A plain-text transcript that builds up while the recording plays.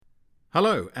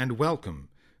Hello and welcome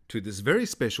to this very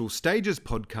special Stages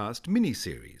podcast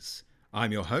mini-series.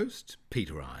 I'm your host,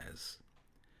 Peter Ayres.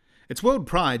 It's World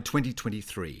Pride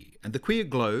 2023 and the queer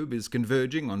globe is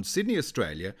converging on Sydney,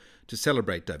 Australia to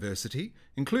celebrate diversity,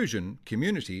 inclusion,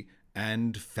 community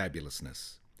and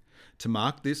fabulousness. To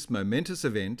mark this momentous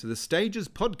event, the Stages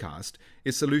podcast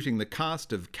is saluting the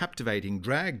cast of captivating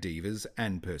drag divas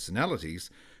and personalities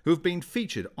who have been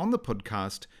featured on the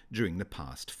podcast during the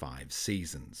past 5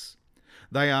 seasons.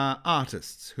 They are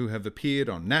artists who have appeared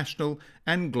on national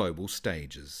and global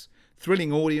stages,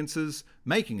 thrilling audiences,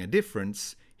 making a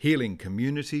difference, healing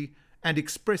community, and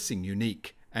expressing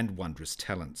unique and wondrous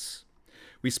talents.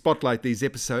 We spotlight these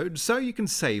episodes so you can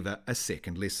savour a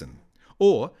second listen,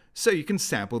 or so you can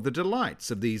sample the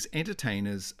delights of these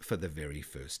entertainers for the very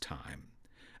first time.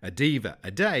 A diva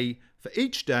a day for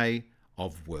each day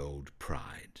of World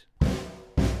Pride.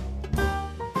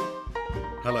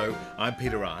 Hello, I'm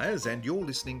Peter Ayres and you're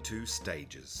listening to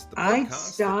Stages. I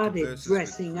started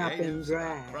dressing up in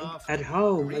drag at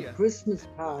home at Christmas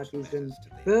parties and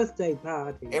birthday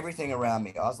parties. Everything around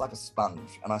me, I was like a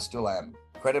sponge, and I still am.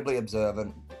 Incredibly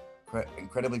observant,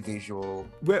 incredibly visual.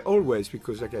 Well, always,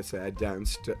 because like I said, I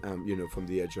danced, from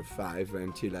the age of 5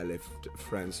 until I left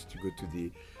France to go to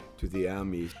the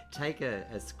army. Take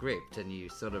a script and you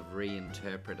sort of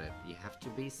reinterpret it. You have to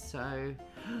be so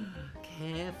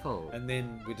careful. And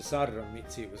then we decided on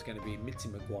Mitzi. It was going to be Mitzi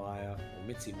Maguire or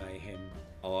Mitzi Mayhem.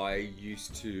 I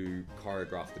used to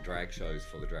choreograph the drag shows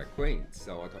for the drag queens,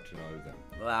 so I got to know them.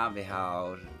 Lo and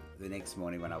behold, the next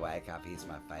morning when I wake up, here's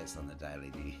my face on the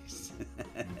Daily News.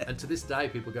 And to this day,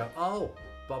 people go, "Oh,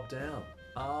 Bob Down.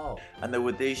 Oh." And there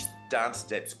were these dance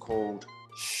steps called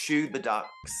Shoe the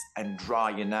Ducks and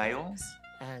Dry Your Nails.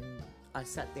 And I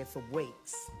sat there for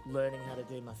weeks learning how to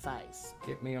do my face.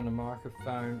 Get me on a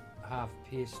microphone, half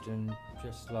pissed and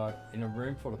just like in a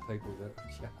room full of people that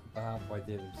are halfway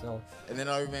there themselves. And then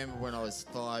I remember when I was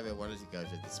 5, I wanted to go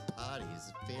to this party as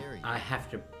a fairy. I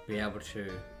have to be able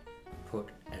to put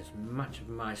as much of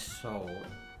my soul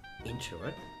into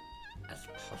it as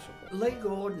possible. Lee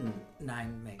Gordon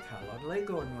named me coloured. Lee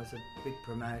Gordon was a big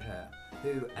promoter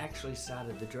who actually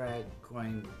started the drag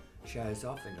queen shows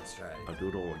off in Australia. I'll do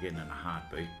it all again in a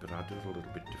heartbeat, but I'll do it a little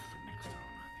bit different next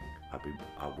time, I think.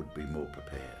 I would be more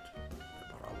prepared,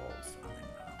 but I was.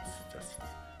 I was just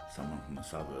someone from the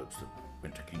suburbs that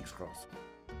went to King's Cross.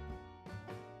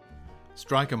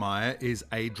 Striker Meyer is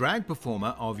a drag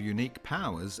performer of unique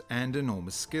powers and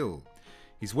enormous skill.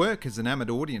 His work has enamoured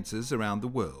audiences around the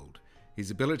world. His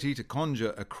ability to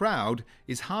conjure a crowd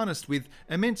is harnessed with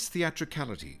immense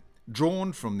theatricality,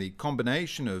 drawn from the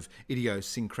combination of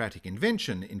idiosyncratic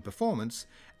invention in performance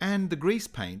and the grease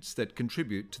paints that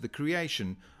contribute to the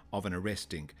creation of an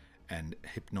arresting and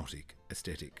hypnotic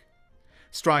aesthetic.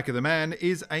 Striker the man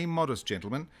is a modest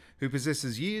gentleman who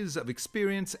possesses years of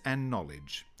experience and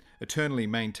knowledge, eternally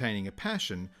maintaining a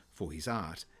passion for his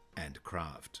art and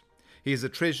craft. He is a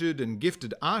treasured and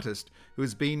gifted artist who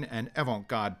has been an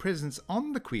avant-garde presence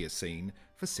on the queer scene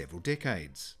for several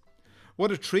decades.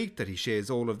 What a treat that he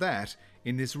shares all of that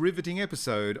in this riveting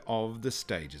episode of the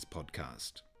Stages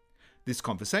podcast. This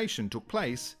conversation took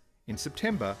place in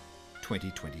September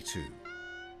 2022.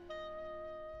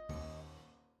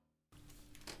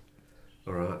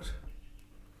 All right.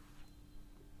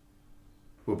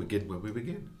 We'll begin when we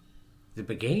begin. The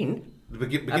begin?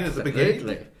 Begin at the beginning?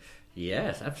 Absolutely.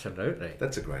 Yes, absolutely.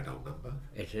 That's a great old number.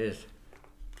 It is.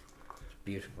 It's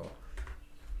beautiful.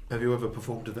 Have you ever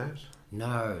performed to that?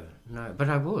 No, but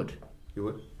I would. You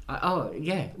would? Oh,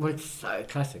 yeah. Well, it's so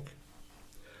classic.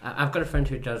 I've got a friend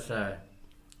who does... not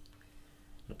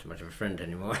too much of a friend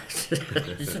anymore. Shouldn't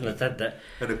have said that.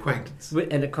 An acquaintance.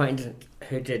 An acquaintance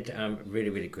who did really,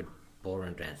 really good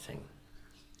ballroom dancing.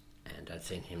 And I'd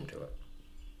seen him do it.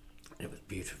 And it was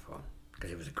beautiful, because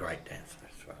he was a great dancer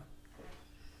as well.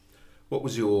 What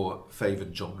was your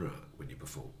favourite genre when you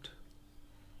performed?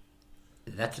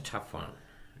 That's a tough one.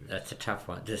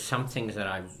 There's some things that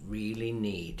I really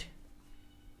need.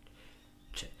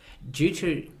 Due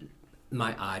to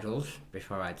my idols,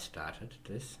 before I'd started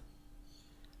this,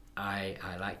 I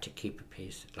like to keep a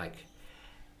piece, like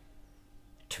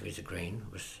Teresa Green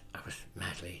I was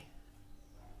madly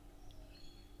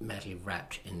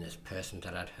wrapped in this person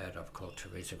that I'd heard of called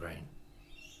Teresa Green.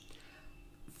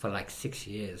 For like 6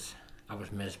 years, I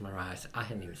was mesmerised. I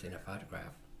hadn't even seen a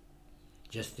photograph.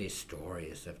 Just these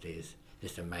stories of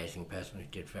this amazing person who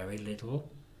did very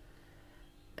little,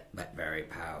 but very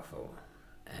powerful.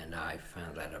 And I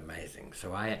found that amazing.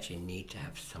 So I actually need to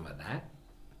have some of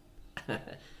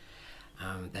that.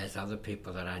 There's other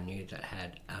people that I knew that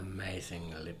had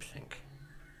amazing lip sync,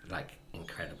 like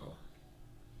incredible.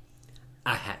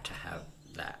 I had to have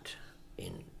that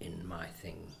in my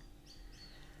thing.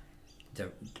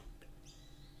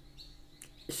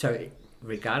 So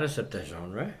regardless of the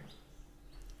genre,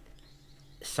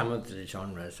 some of the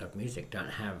genres of music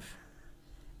don't have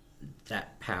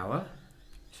that power.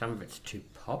 Some of it's too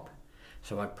pop,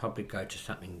 so I'd probably go to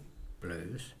something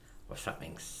blues or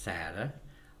something sadder,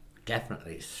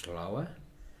 definitely slower.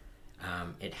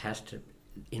 It has to,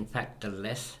 in fact, the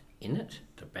less in it,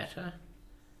 the better.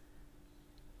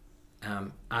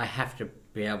 I have to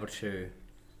be able to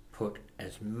put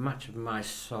as much of my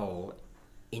soul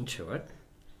into it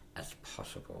as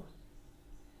possible.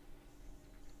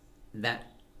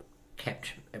 That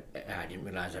kept, I didn't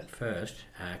realise at first,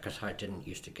 because I didn't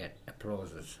used to get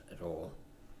applauses at all.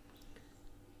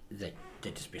 There'd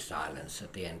just be silence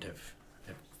at the end of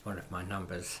one of my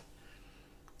numbers.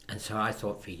 And so I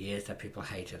thought for years that people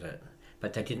hated it,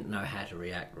 but they didn't know how to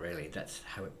react really. That's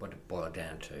what it boiled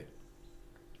down to.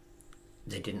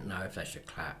 They didn't know if they should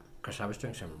clap, because I was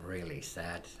doing some really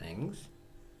sad things.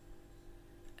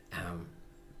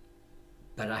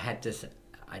 But I had this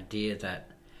idea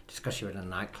that just because you're in a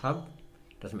nightclub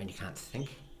doesn't mean you can't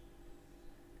think.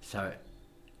 So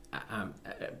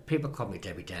people called me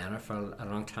Debbie Downer for a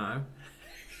long time,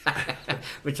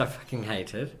 which I fucking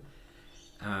hated.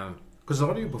 Because a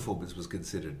lot of your performance was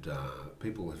considered,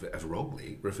 people have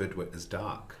wrongly referred to it as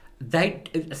dark.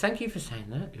 Thank you for saying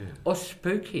that. Yeah. Or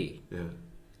spooky. Yeah.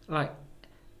 Like,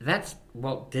 that's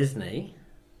Walt Disney,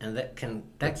 and that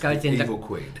That's goes the in evil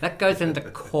queen. That goes in the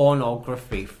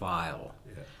pornography file.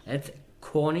 Yeah. It's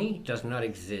corny does not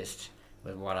exist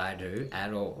with what I do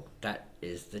at all. That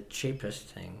is the cheapest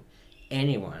thing.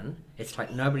 It's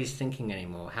like nobody's thinking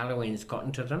anymore. Halloween's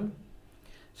gotten to them,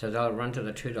 so they'll run to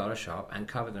the $2 shop and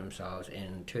cover themselves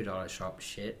in $2 shop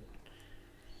shit,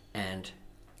 and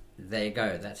there you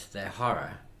go. That's their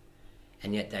horror,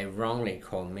 and yet they wrongly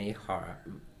call me horror.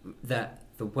 The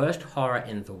worst horror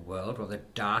in the world, or the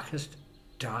darkest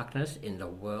darkness in the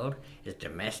world, is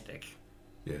domestic.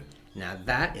 Yeah. Now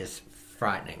that is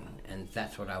frightening, and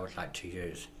that's what I would like to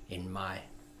use in my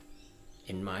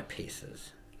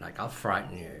pieces. Like, I'll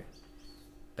frighten you,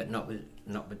 but not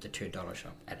with the $2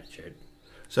 shop attitude.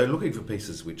 So looking for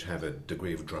pieces which have a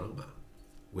degree of drama,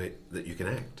 that you can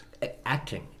act.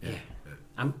 Acting, yeah.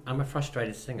 I'm a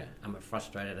frustrated singer. I'm a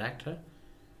frustrated actor.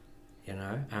 You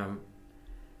know,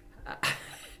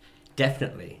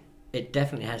 definitely, it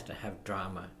definitely has to have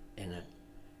drama in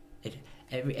it.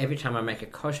 Every time I make a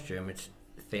costume, it's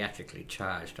theatrically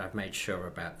charged. I've made sure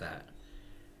about that.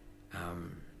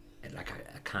 Like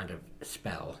a kind of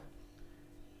spell,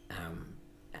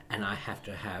 and I have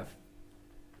to have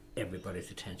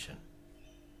everybody's attention.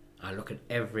 I look at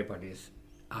everybody's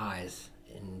eyes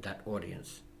in that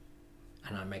audience,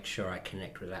 and I make sure I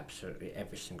connect with absolutely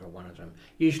every single one of them.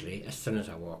 Usually, as soon as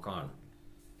I walk on,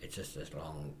 it's just this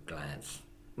long glance.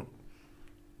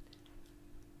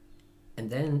 And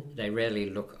then they rarely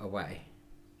look away,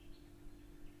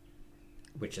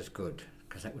 which is good,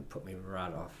 because that would put me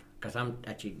right off, because I'm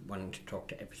actually wanting to talk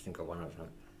to every single one of them.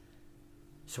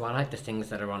 So I like the things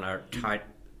that are on a tight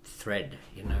thread,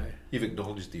 you know. You've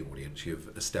acknowledged the audience,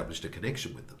 you've established a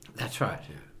connection with them. That's right.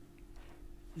 Yeah.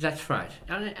 That's right.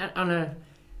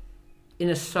 In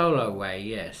a solo way,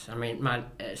 yes. I mean,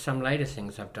 some later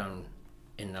things I've done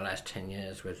in the last 10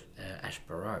 years with Ash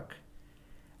Baroque,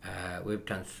 we've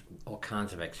done all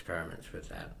kinds of experiments with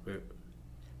that.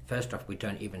 First off, we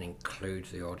don't even include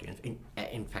the audience.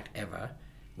 In fact, ever,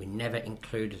 we never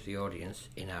include the audience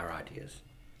in our ideas.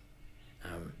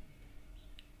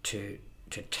 To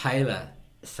tailor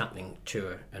something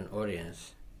to an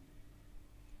audience,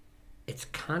 it's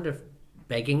kind of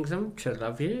begging them to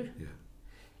love you. Yeah.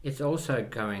 It's also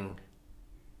going,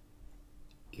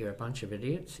 you're a bunch of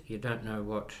idiots, you don't know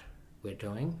what we're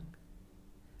doing.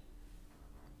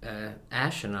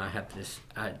 Ash and I have this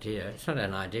idea. It's not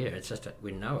an idea, it's just that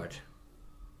we know it,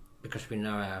 because we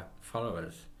know our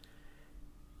followers.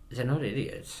 They're not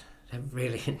idiots, they're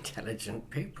really intelligent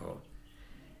people.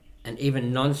 And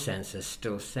even nonsense is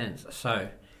still sense. So,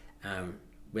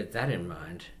 with that in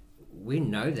mind, we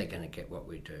know they're going to get what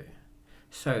we do.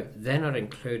 So they're not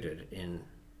included in,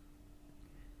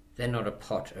 they're not a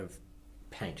pot of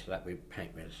paint that we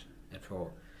paint with at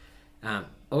all.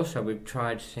 Also, we've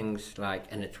tried things like,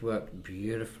 and it's worked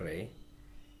beautifully,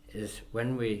 is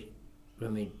when we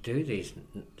do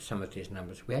some of these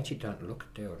numbers, we actually don't look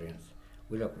at the audience.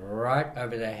 We look right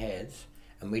over their heads,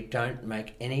 and we don't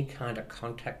make any kind of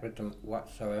contact with them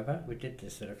whatsoever. We did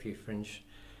this at a few fringe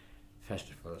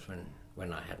festivals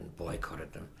when I hadn't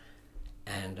boycotted them.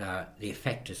 And the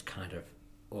effect is kind of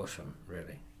awesome,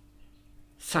 really.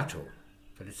 Subtle,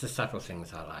 but it's the subtle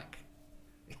things I like.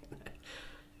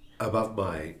 Above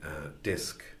my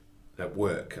desk at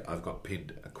work, I've got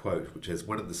pinned a quote which is,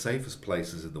 "One of the safest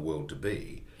places in the world to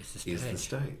be is the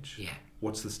stage." Yeah.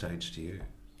 What's the stage to you?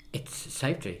 It's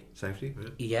safety. Safety?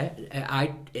 Yeah.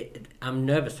 I'm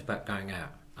nervous about going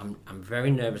out. I'm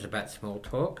very nervous about small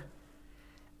talk,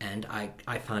 and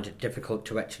I find it difficult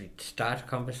to actually start a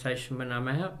conversation when I'm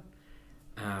out.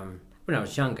 When I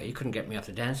was younger, you couldn't get me off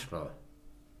the dance floor.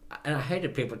 And I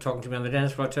hated people talking to me on the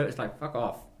dance floor too. It's like, fuck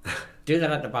off. Do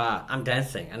that at the bar. I'm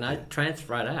dancing. And I trance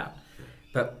right out.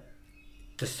 But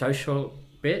the social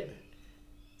bit,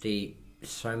 the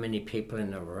so many people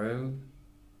in the room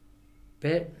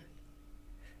bit,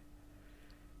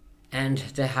 and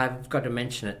I've got to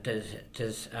mention it,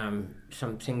 there's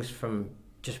some things from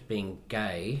just being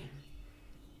gay.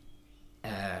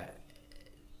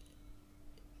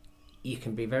 You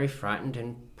can be very frightened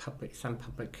in some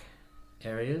public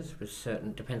areas with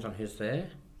certain, depends on who's there.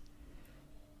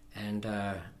 And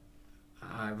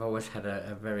I've always had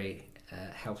a very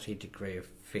healthy degree of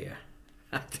fear,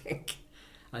 I think.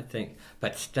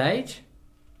 But stage,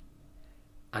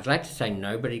 I'd like to say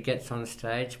nobody gets on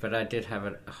stage, but I did have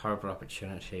a horrible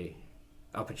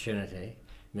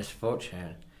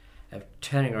misfortune of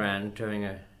turning around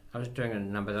I was doing a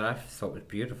number that I thought was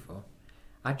beautiful.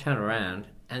 I turn around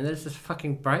and there's this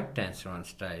fucking break dancer on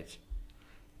stage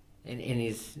in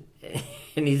his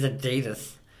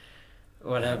Adidas,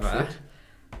 whatever,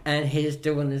 and he's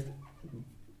doing this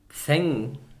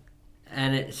thing,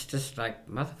 and it's just like,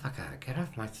 motherfucker, get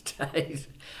off my stage.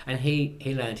 And he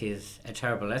learned a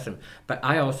terrible lesson, but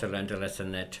I also learned a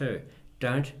lesson there too.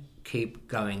 Don't keep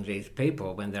going these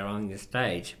people when they're on your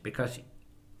stage, because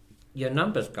your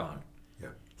number's gone. Yeah.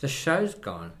 The show's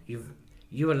gone.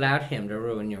 You allowed him to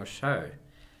ruin your show.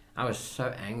 I was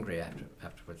so angry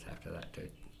afterwards after that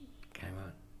dude came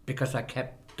on, because I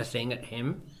kept seeing at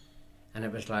him, and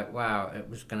it was like, wow, it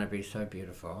was going to be so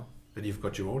beautiful. And you've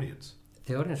got your audience.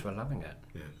 The audience were loving it.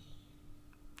 Yeah.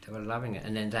 They were loving it,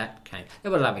 and then that came. They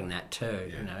were loving that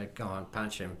too. Yeah. Go on,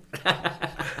 punch him.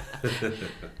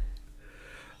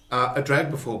 A drag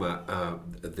performer,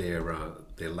 their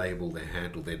label, their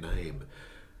handle, their name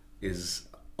is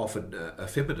often a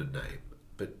feminine name,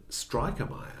 but Striker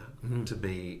Meyer, to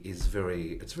me, it's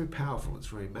very powerful. It's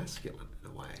very masculine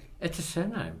in a way. It's a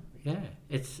surname, yeah.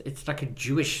 It's like a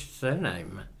Jewish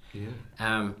surname.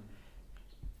 Yeah.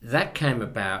 That came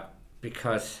about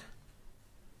because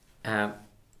I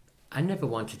never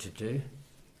wanted to do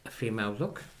a female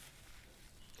look.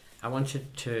 I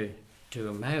wanted to do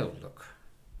a male look.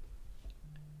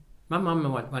 My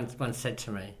mum once said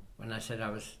to me, when I said I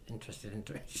was interested in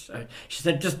doing so, she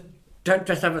said, just don't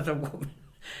dress up as a woman.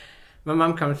 My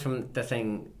mum comes from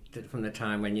the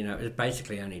time when, it was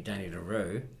basically only Danny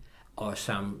LaRue or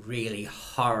some really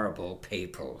horrible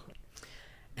people.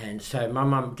 And so my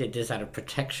mum did this out of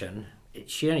protection.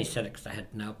 She only said it because I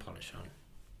had nail polish on.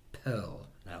 Pearl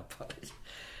nail polish.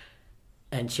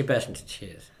 And she burst into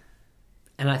tears.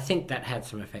 And I think that had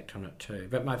some effect on it too.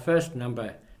 But my first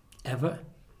number ever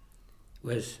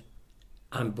was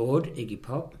I'm Bored, Iggy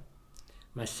Pop.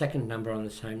 My second number on the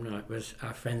same night was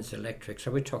Our Friends Electric.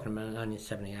 So we're talking about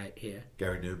 1978 here.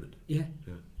 Gary Newman. Yeah.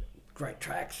 Great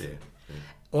tracks. Yeah.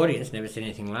 Audience never seen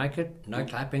anything like it. No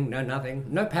clapping, no nothing.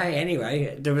 No pay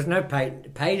anyway. There was no pay.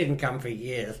 Pay didn't come for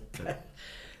years.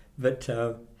 But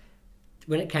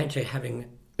when it came to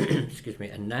having,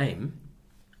 a name,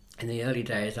 in the early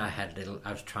days I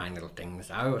was trying little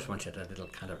things. I always wanted a little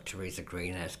kind of Teresa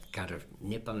Green-esque kind of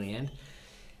nip on the end.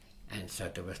 And so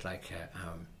there was like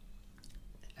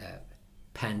a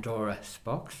Pandora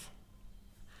Spox.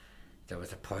 There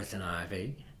was a Poison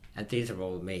Ivy. And these are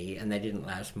all me, and they didn't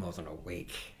last more than a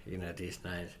week, these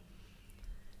days.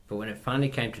 But when it finally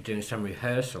came to doing some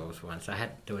rehearsals once,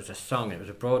 there was a song, it was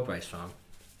a Broadway song.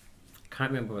 I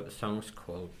can't remember what the song's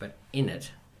called, but in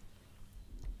it,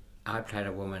 I played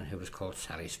a woman who was called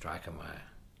Sally Striker Meyer.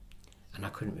 And I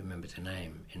couldn't remember the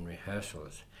name in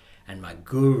rehearsals. And my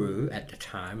guru at the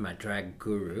time, my drag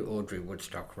guru, Audrey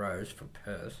Woodstock Rose from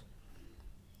Perth,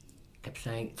 kept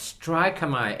saying, it's Striker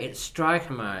Meyer,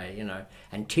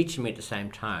 and teaching me at the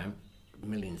same time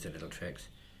millions of little tricks.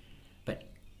 But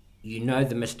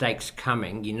the mistake's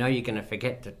coming, you're going to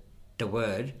forget the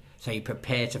word, so you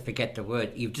prepare to forget the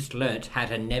word. You've just learnt how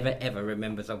to never ever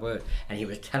remember the word. And he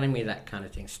was telling me that kind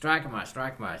of thing, Striker Meyer.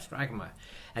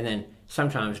 And then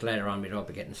sometimes later on we'd all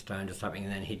be getting stoned or something,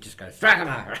 and then he'd just go, Striker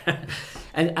Meyer.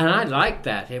 and I liked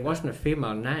that. It wasn't a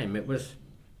female name,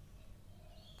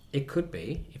 it could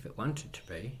be, if it wanted to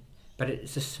be, but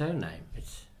it's a surname.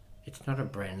 It's not a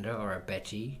Brenda or a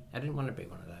Betty. I didn't want to be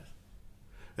one of those.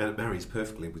 And it marries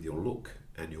perfectly with your look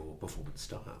and your performance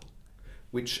style.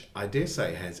 which I dare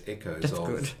say has echoes That's of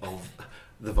good.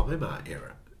 the Weimar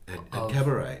era and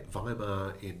cabaret,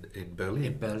 Weimar in Berlin.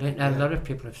 In Berlin, a lot of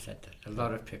people have said that. A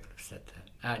lot of people have said that.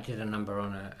 I did a number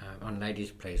on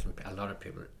Ladies Please, and a lot of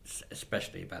people,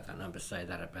 especially about that number, say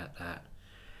that about that.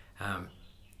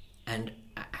 And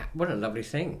what a lovely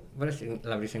thing! What a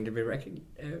lovely thing to be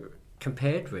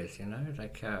compared with, you know,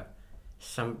 like a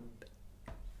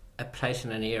place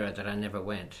in an era that I never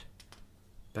went,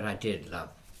 but I did love.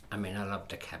 I mean, I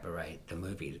loved the cabaret, the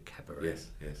movie The Cabaret. Yes,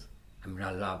 yes. I mean,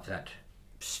 I love that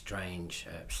strange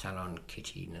salon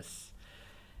kitschiness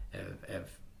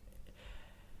of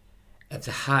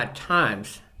the hard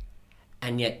times,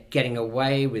 and yet getting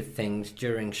away with things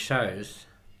during shows,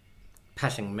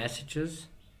 passing messages,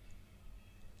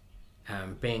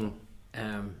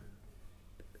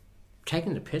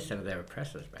 taking the piss out of their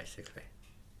oppressors, basically,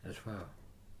 as well.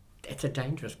 It's a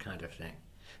dangerous kind of thing,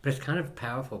 but it's kind of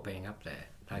powerful being up there.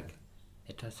 Like,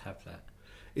 it does have that.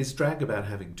 Is drag about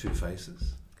having two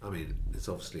faces? I mean, it's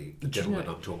obviously the gentleman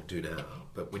I'm talking to now,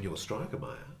 but when you're Striker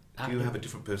Meyer, do you have a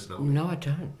different personality? No, I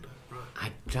don't. No, right.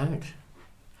 I don't.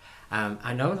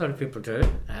 I know a lot of people do,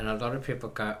 and a lot of people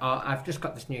go, "Oh, I've just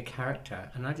got this new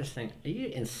character," and I just think, "Are you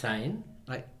insane?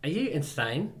 Like, are you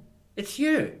insane? It's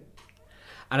you."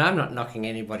 And I'm not knocking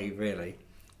anybody really,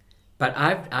 but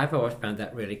I've always found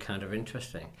that really kind of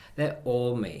interesting. They're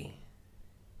all me,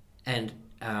 and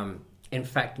in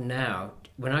fact now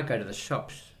when I go to the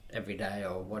shops every day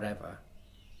or whatever,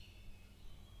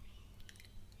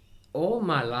 all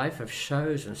my life of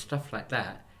shows and stuff like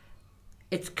that,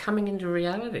 it's coming into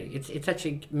reality. It's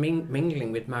actually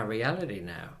mingling with my reality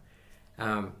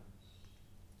now.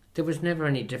 There was never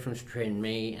any difference between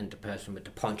me and the person with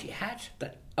the pointy hat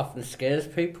that often scares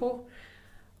people,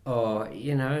 or,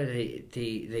 you know,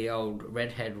 the old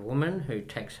redhead woman who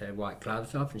takes her white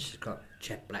gloves off and she's got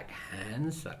jet black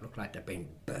hands that look like they've been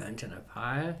burnt in a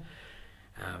fire.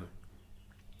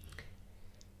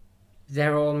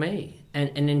 They're all me.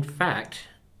 And in fact,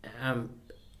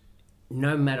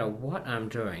 no matter what I'm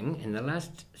doing in the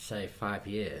last, say, 5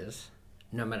 years,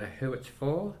 no matter who it's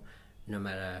for, no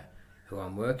matter who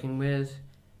I'm working with,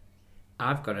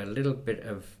 I've got a little bit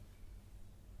of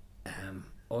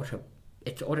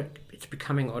it's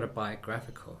becoming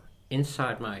autobiographical.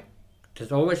 Inside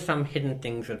there's always some hidden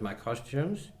things with my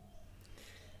costumes,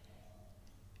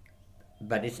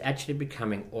 but it's actually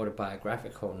becoming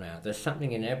autobiographical now. There's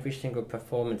something in every single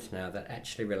performance now that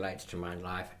actually relates to my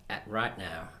life right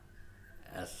now,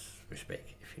 as we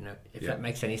speak. If that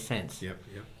makes any sense. Yep.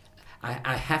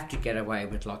 I have to get away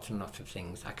with lots and lots of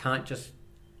things. I can't just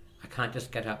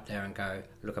get up there and go,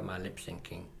 "Look at my lip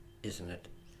syncing, isn't it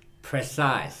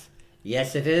precise?"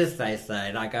 "Yes, it is," they say,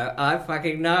 and I go, "I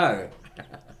fucking know."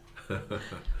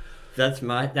 That's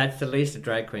the least a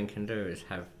drag queen can do, is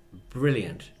have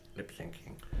brilliant lip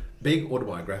syncing. Being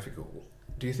autobiographical,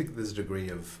 do you think there's a degree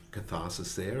of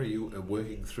catharsis there? Are you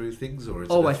working through things, or is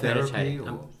always it a therapy? Meditating?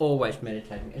 I'm always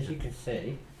meditating, as you can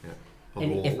see. Yeah.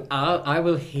 And if I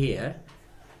will hear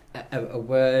a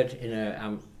word in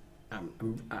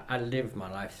I live my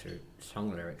life through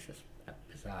song lyrics. It's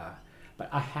bizarre, but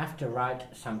I have to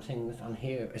write some things on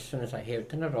here as soon as I hear it.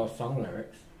 They're not all song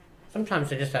lyrics. Sometimes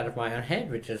they're just out of my own head,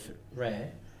 which is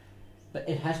rare. But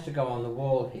it has to go on the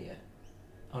wall here,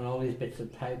 on all these bits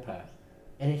of paper.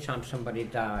 Anytime somebody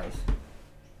dies,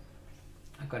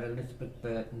 I've got Elizabeth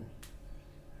Burton.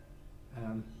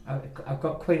 I've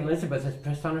got Queen Elizabeth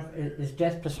as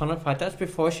death personified. That's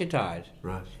before she died.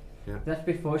 Right. Yeah. That's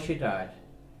before she died.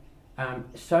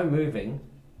 So moving.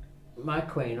 My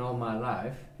queen all my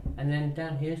life, and then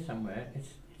down here somewhere,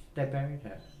 they buried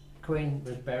her. Queen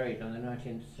was buried on the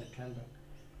 19th of September.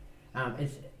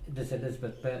 There's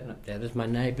Elizabeth Burton up there. There's my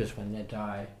neighbours when they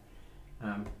die.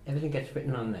 Everything gets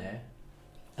written on there,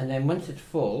 and then once it's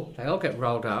full, they all get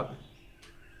rolled up,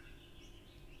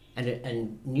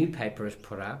 and new paper is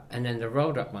put up, and then the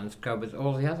rolled up ones go with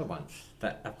all the other ones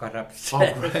that I've got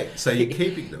upstairs. Oh, great! So you're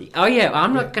keeping them? Oh yeah,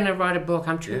 I'm not going to write a book.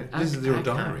 I'm true. Yeah. This is your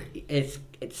diary. It's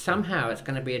somehow it's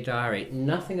going to be a diary.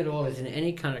 Nothing at all is in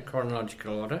any kind of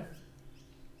chronological order.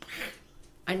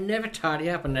 I never tidy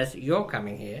up unless you're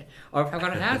coming here, or if I've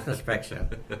got a house inspection.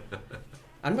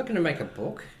 I'm not going to make a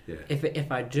book. Yeah.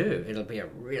 If I do, it'll be a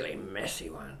really messy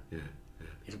one. Yeah.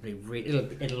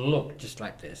 It'll look just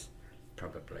like this,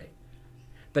 probably.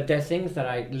 But they're things that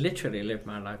I literally live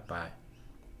my life by.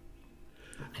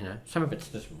 You know, some of it's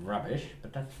just rubbish,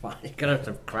 but that's fine. You've got to have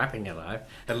some crap in your life.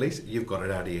 At least you've got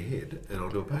it out of your head and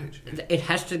onto a page. It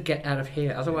has to get out of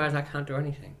here, otherwise I can't do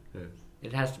anything. Yeah.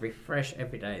 It has to be fresh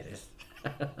every day,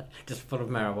 just full of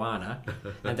marijuana,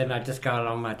 and then I just go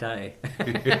along my day.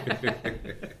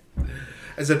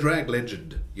 As a drag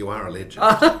legend, you are a legend,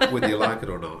 whether you like it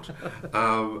or not.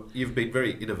 You've been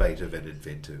very innovative and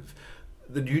inventive.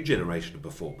 The new generation of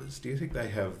performers, do you think they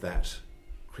have that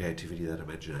creativity, that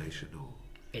imagination, or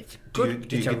it's good?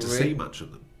 Do you get to see much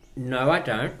of them? No, I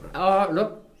don't. Oh,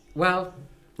 look, well,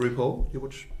 RuPaul, you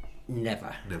watch?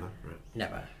 Never, right.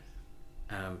 Never.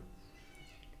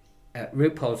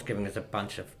 RuPaul's giving us a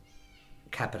bunch of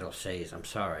capital C's. I'm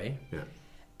sorry,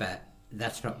 but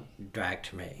that's not drag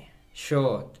to me.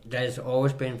 Sure, there's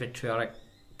always been vitriolic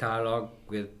dialogue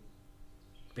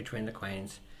between the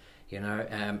queens. You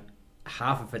know,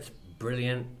 half of it's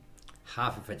brilliant,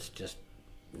 half of it's just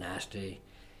nasty.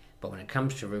 But when it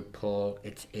comes to RuPaul,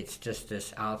 it's just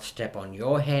this: I'll step on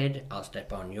your head, I'll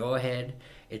step on your head.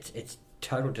 It's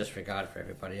total disregard for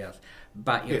everybody else.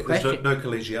 But your question, there's no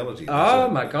collegiality. Oh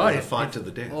my God! It's a fight to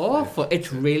the death. Awful. Yeah.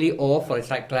 It's really awful.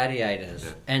 It's like gladiators,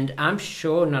 and I'm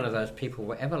sure none of those people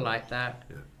were ever like that.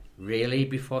 Yeah. Really,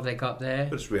 before they got there.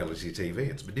 But it's reality TV.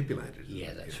 It's manipulated.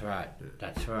 Yeah, that's right. Yeah.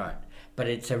 That's right. But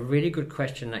it's a really good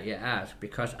question that you ask,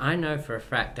 because I know for a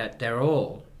fact that they're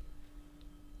all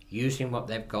using what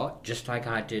they've got, just like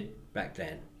I did back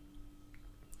then.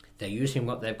 They're using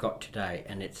what they've got today,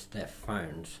 and it's their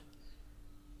phones.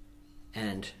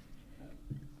 And,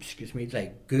 excuse me,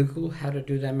 they Google how to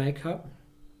do their makeup.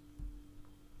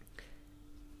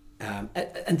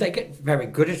 And they get very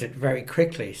good at it very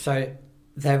quickly. So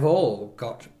they've all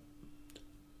got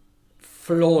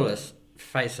flawless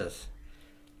faces.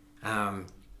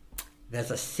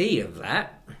 There's a sea of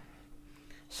that.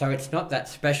 So it's not that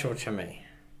special to me.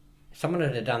 If someone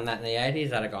had done that in the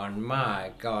 80s, I'd have gone,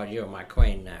 my God, you're my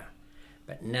queen now.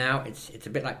 But now it's a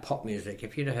bit like pop music.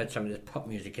 If you'd have heard some of this pop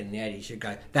music in the 80s, you'd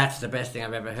go, that's the best thing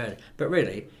I've ever heard. But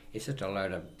really, it's just a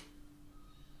load of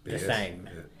the same.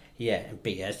 Yeah,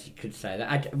 BS, you could say that.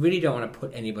 I really don't want to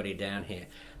put anybody down here.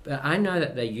 But I know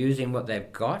that they're using what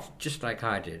they've got, just like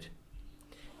I did.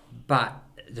 But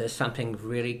there's something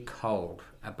really cold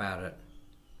about it.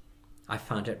 I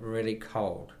find it really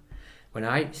cold. When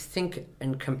I think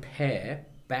and compare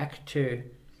back to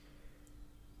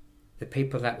the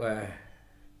people that were,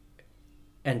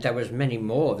 and there was many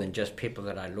more than just people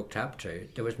that I looked up to.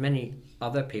 There was many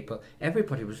other people.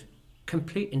 Everybody was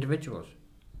complete individuals.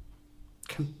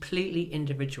 Completely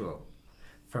individual.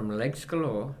 From Legs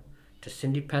Galore to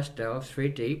Cindy Pastel,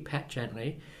 3D, Pat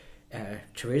Gently,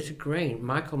 Teresa Green,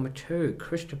 Michael Mattoo,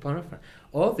 Krista Bonifant,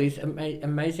 all these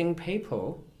amazing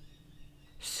people.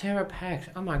 Sarah Pax,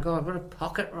 oh my God, what a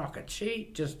pocket rocket. She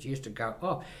just used to go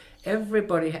off.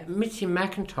 Everybody, Mitzi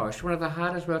McIntosh, one of the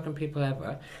hardest working people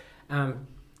ever,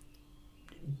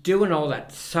 doing all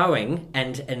that sewing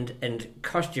and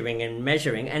costuming and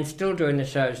measuring and still doing the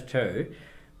shows too.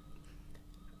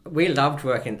 We loved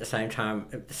working at the same time.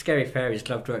 The Scary Fairies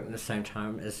loved working at the same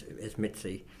time as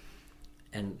Mitzi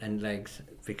and Legs,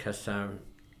 because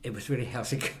it was really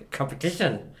healthy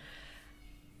competition.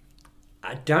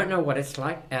 I don't know what it's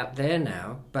like out there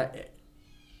now, but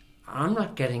I'm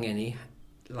not getting any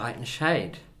light and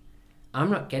shade.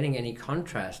 I'm not getting any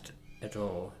contrast at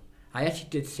all. I actually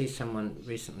did see someone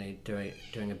recently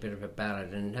doing a bit of a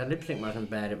ballad, and her lip sync wasn't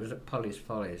bad. It was at Polly's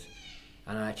Follies.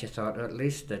 And I actually thought, at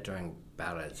least they're doing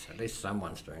ballads. At least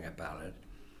someone's doing a ballad.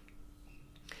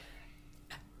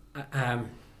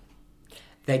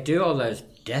 They do all those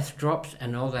death drops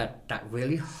and all that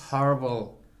really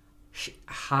horrible,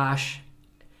 harsh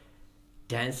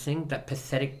dancing, that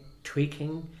pathetic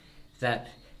tweaking, that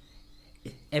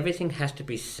everything has to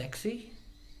be sexy.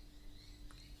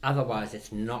 Otherwise,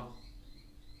 it's not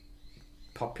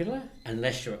popular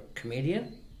unless you're a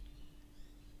comedian.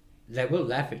 They will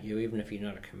laugh at you even if you're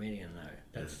not a comedian,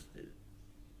 though. That's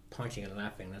pointing and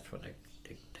laughing. That's what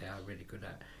they are really good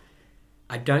at.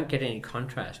 I don't get any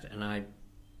contrast, and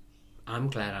I'm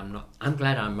glad I'm not. I'm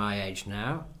glad I'm my age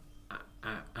now.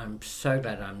 I'm so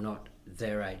glad I'm not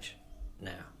their age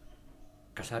now,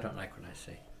 because I don't like what I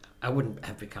see. I wouldn't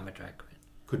have become a drag queen.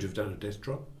 Could you have done a death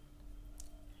drop?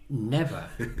 Never.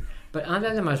 But aren't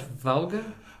they the most vulgar?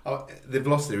 Oh, they've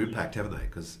lost their impact, haven't they?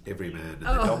 Because every man and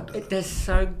their dog does it. They're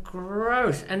so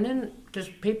gross. And then there's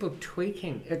people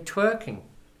twerking,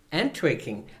 and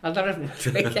tweaking. A lot of them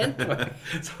tweak and twerk.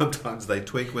 Sometimes they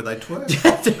tweak when they twerk.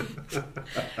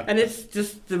 And it's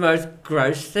just the most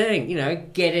gross thing. You know,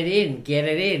 get it in, get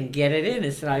it in, get it in.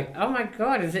 It's like, oh my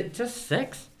God, is it just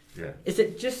sex? Yeah. Is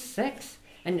it just sex?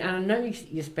 And I know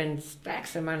you spend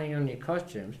stacks of money on your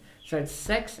costumes, so it's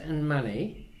sex and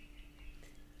money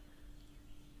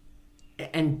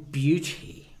and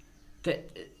beauty. The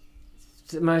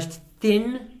most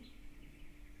thin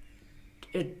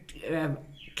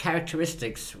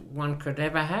characteristics one could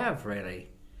ever have, really.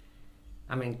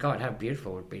 I mean, God, how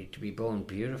beautiful would it be to be born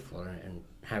beautiful, and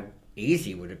how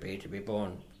easy would it be to be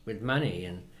born with money,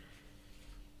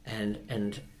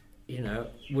 and you know,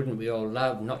 wouldn't we all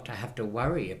love not to have to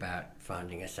worry about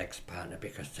finding a sex partner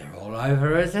because they're all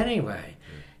over us anyway?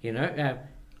 You know,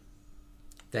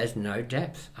 there's no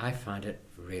depth. I find it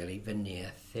really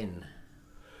veneer thin.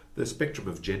 The spectrum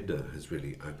of gender has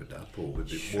really opened up, or we've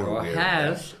been Sure more aware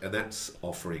has. of that, and that's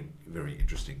offering very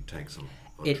interesting takes on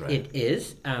drag. It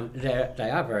is. They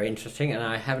are very interesting, and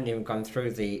I haven't even gone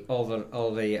through all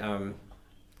the.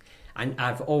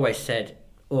 I've always said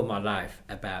all my life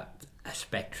about a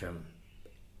spectrum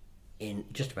in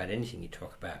just about anything you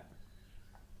talk about.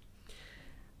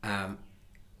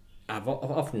 I've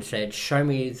often said, show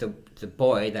me the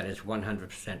boy that is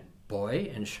 100%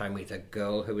 boy, and show me the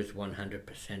girl who is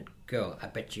 100% girl. I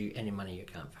bet you any money you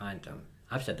can't find them.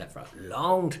 I've said that for a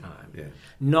long time. Yeah.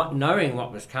 Not knowing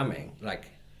what was coming. Like,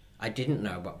 I didn't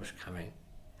know what was coming.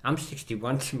 I'm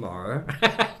 61 tomorrow,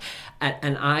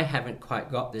 and I haven't quite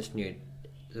got this new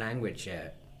language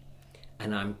yet.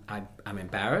 And I'm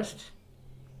embarrassed.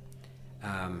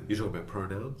 You're talking about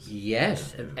pronouns?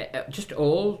 Yes. Just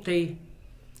all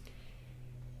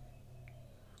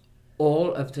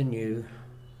of the new...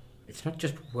 It's not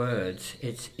just words.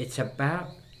 It's about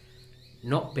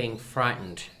not being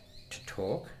frightened to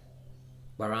talk,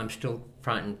 where I'm still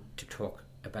frightened to talk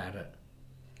about it.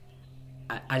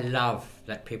 I love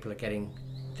that people are getting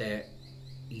their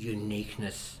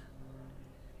uniqueness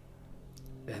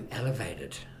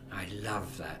elevated. I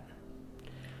love that.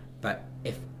 But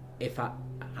if I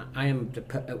am the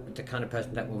kind of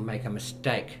person that will make a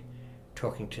mistake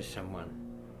talking to someone.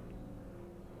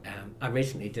 I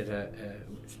recently did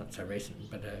it's not so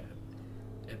recent, but a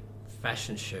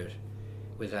fashion shoot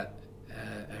with a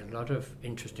lot of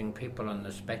interesting people on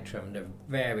the spectrum. They're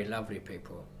very lovely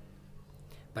people.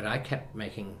 But I kept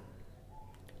making...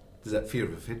 Is that fear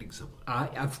of offending someone?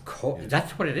 Of course,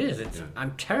 that's what it is.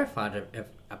 I'm terrified of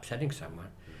upsetting someone.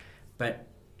 But,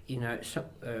 you know,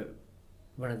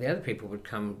 one of the other people would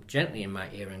come gently in my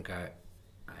ear and go,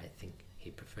 I think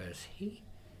he prefers he.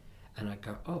 And I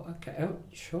go, oh, okay, oh,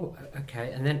 sure,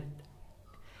 okay. And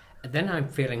then I'm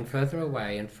feeling further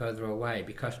away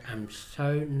because I'm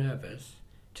so nervous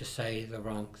to say the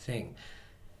wrong thing.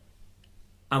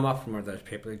 I'm often one of those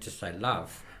people who just say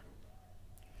love.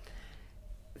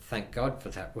 Thank God for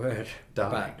that word.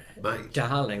 Darling, but, mate.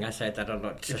 Darling, I say that a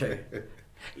lot too.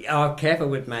 Oh, careful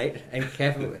with mate, and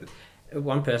careful with...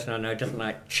 One person I know doesn't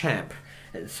like champ.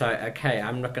 So, okay,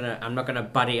 I'm not gonna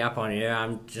buddy up on you.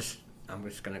 I'm just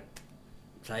gonna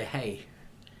say hey,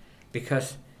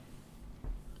 because...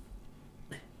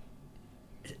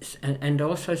 And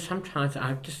also sometimes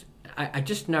I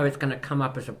just know it's going to come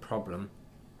up as a problem,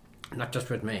 not just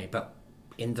with me, but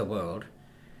in the world.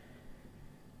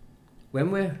 When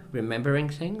we're remembering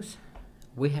things,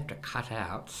 we have to cut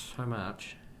out so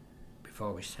much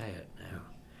before we say it now.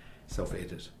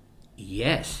 Self-edit.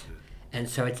 Yes. And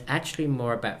so it's actually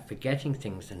more about forgetting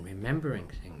things than remembering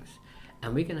things.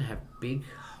 And we're going to have big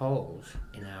holes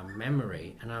in our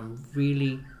memory, and I'm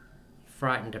really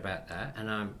frightened about that,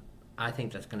 and I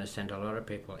think that's going to send a lot of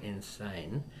people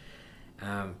insane.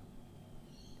 And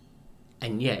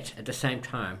yet, at the same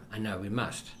time, I know we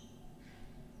must.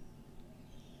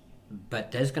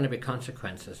 But there's going to be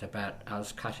consequences about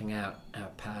us cutting out our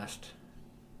past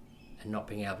and not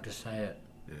being able to say it.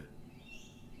 Yeah.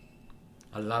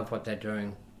 I love what they're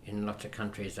doing in lots of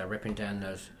countries. They're ripping down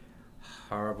those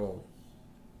horrible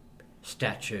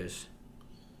statues,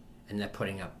 and they're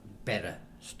putting up better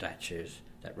statues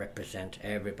that represent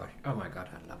everybody. Oh my God,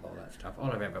 I love all that stuff.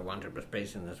 All I've ever wanted was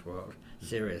peace in this world.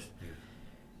 Serious. Yeah.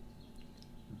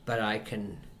 But I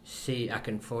can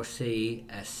foresee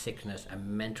a sickness, a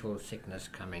mental sickness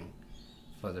coming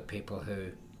for the people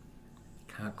who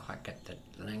can't quite get the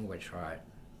language right.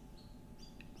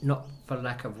 Not for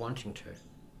lack of wanting to,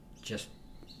 just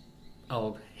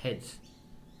old heads,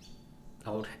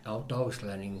 old dogs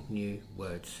learning new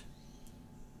words.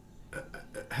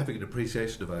 Having an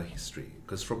appreciation of our history,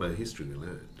 because from our history we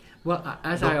learn. Well,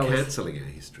 as not I always cancelling our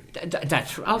history.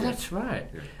 That's right.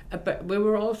 Yeah. But we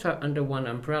were also under one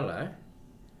umbrella,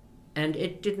 and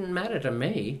it didn't matter to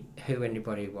me who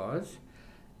anybody was.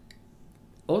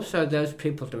 Also, those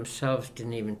people themselves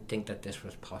didn't even think that this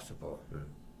was possible. Yeah.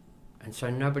 And so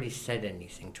nobody said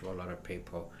anything to a lot of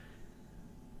people.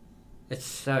 It's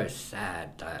so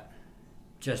sad that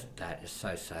is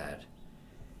so sad.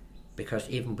 Because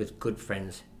even with good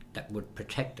friends that would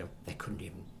protect them, they couldn't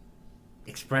even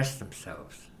express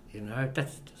themselves. You know,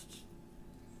 that's just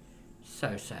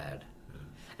so sad. Yeah.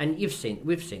 And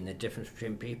we've seen the difference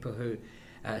between people who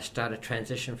start a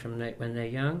transition from when they're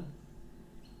young,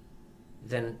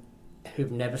 then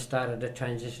who've never started a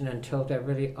transition until they're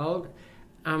really old.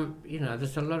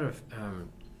 There's a lot of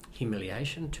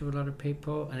humiliation to a lot of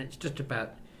people, and it's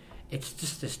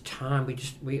just this time.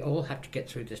 We all have to get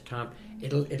through this time.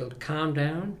 It'll calm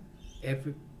down.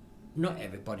 Not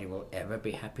everybody will ever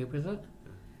be happy with it,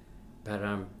 but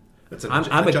I'm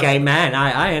a gay man.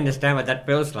 I understand what that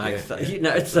feels like.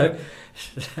 Yeah, so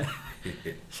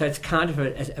so it's kind of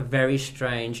a very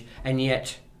strange, and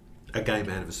yet a gay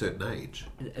man of a certain age.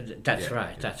 That's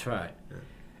right. That's right. Yeah.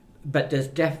 But there's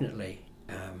definitely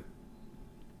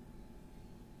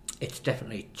it's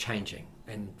definitely changing,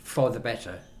 and for the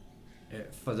better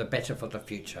for the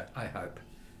future, I hope.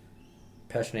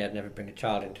 Personally, I'd never bring a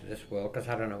child into this world because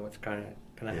I don't know what's going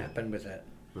to happen with it.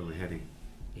 Where we're heading.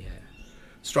 Yeah.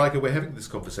 Striker, we're having this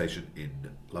conversation in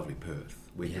lovely Perth,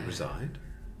 where you reside.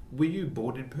 Were you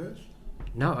born in Perth?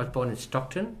 No, I was born in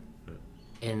Stockton,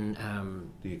 in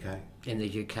the UK. In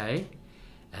the UK,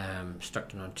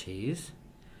 Stockton-on-Tees.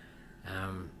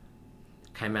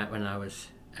 Came out when I was.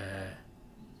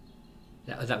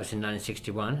 That was in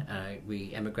 1961.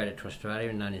 We emigrated to Australia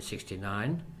in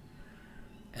 1969,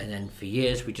 and then for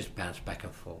years we just bounced back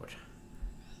and forward.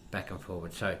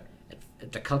 So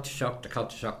the culture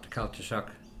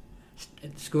shock.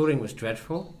 Schooling was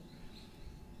dreadful.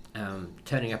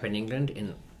 Turning up in England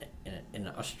in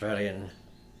an Australian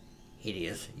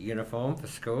hideous uniform for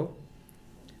school,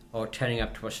 or turning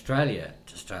up to Australia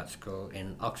to start school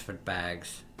in Oxford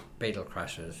bags, beetle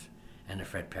crushers, and a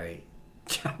Fred Perry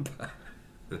jumper.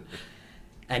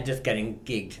 And just getting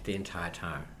gigged the entire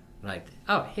time. Like,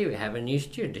 oh, here we have a new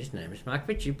student. His name is Mark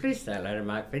Fitcher. Please say hello to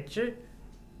Mark Fitcher.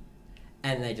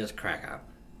 And they just crack up.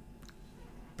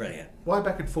 Brilliant. Why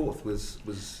back and forth? Was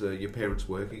your parents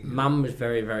working? Mum was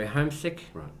very, very homesick.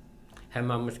 Right. Her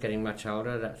mum was getting much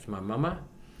older. That's my mama.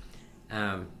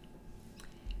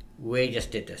 We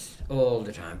just did this all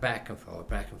the time, back and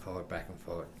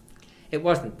forward. It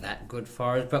wasn't that good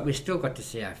for us, but we still got to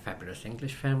see our fabulous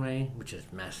English family, which is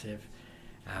massive.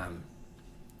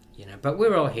 But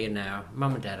we're all here now.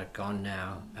 Mum and Dad are gone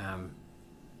now.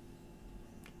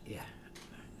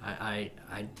 I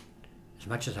as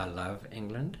much as I love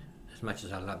England, as much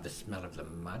as I love the smell of the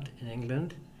mud in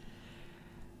England,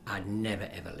 I'd never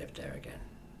ever live there again.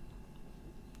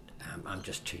 I'm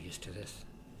just too used to this.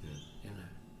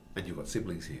 And you've got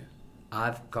siblings here?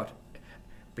 I've got,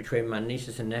 between my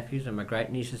nieces and nephews and my great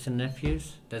nieces and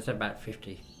nephews, there's about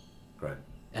 50. Great.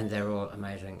 And they're all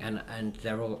amazing, and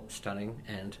they're all stunning,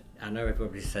 and I know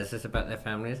everybody says this about their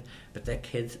families, but their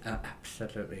kids are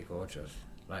absolutely gorgeous,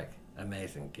 like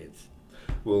amazing kids.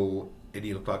 Will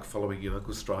any look like following your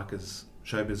Uncle Striker's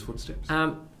showbiz footsteps?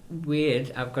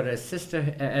 Weird. I've got a sister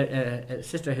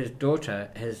whose daughter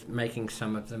is making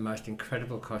some of the most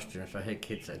incredible costumes for her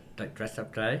kids at like dress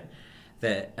up day.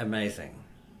 They're amazing.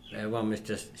 One was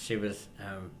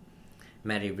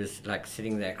Maddie was like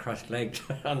sitting there cross-legged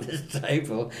on this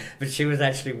table, but she was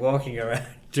actually walking around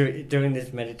doing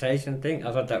this meditation thing.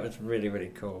 I thought that was really,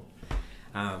 really cool.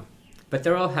 But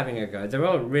they're all having a go. They're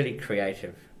all really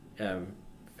creative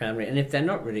family, and if they're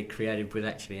not really creative with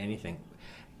actually anything,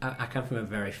 I come from a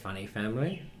very funny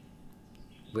family.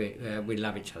 We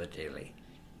love each other dearly,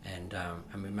 and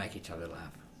we make each other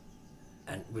laugh,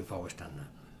 and we've always done that.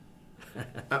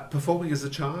 Performing as a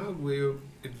child, were you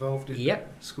involved in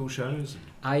school shows?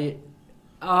 A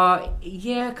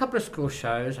couple of school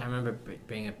shows. I remember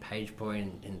being a page boy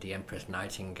in The Empress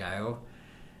Nightingale.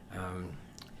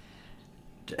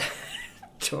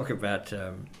 Talk about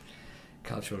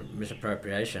cultural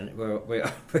misappropriation. We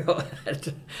all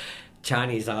had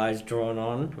Chinese eyes drawn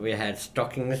on. We had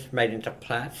stockings made into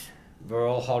plaits. We were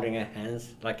all holding our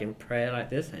hands like in prayer like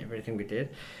this, everything we did.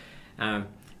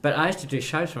 But I used to do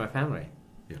shows for my family.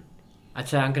 Yeah. I'd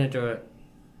say, I'm going to do it.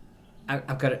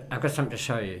 I've got something to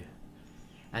show you.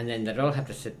 And then they'd all have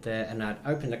to sit there, and I'd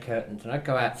open the curtains, and I'd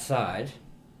go outside,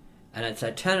 and I'd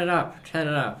say, turn it up.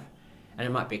 And it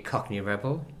might be Cockney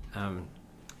Rebel.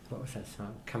 What was that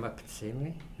song? Come Up and See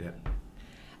Me? Yeah.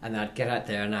 And I'd get out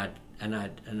there, and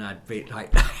I'd be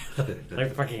like,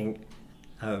 like fucking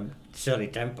Shirley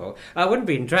Temple. I wouldn't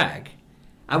be in drag.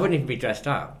 I wouldn't even be dressed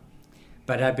up.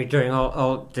 But I'd be doing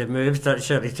all the moves that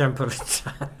Shirley Temple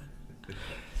had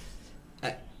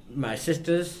done. My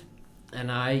sisters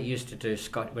and I used to do,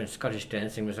 when Scottish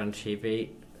dancing was on TV,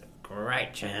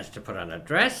 great chance to put on a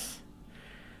dress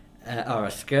or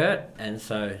a skirt. And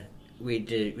so we'd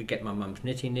get my mum's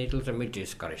knitting needles and we'd do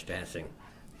Scottish dancing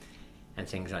and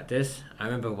things like this. I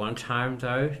remember one time,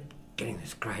 though, getting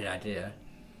this great idea,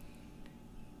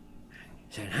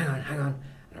 saying, hang on.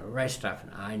 And I raced up,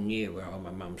 and I knew where all my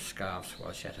mum's scarves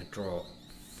were. She had to draw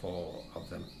 4 of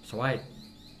them. So I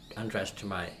undressed to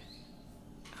my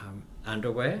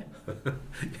underwear. You're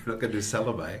not going to do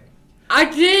Salome. I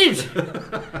did.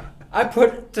 I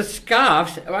put the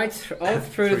scarves right all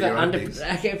through the under.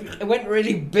 It went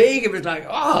really big. It was like,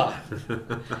 oh.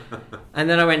 And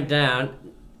then I went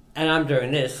down, and I'm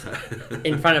doing this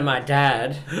in front of my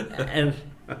dad, and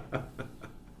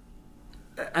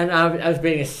I was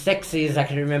being as sexy as I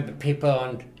can remember. People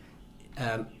on,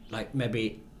 like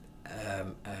maybe,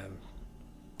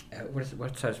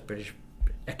 what's those British?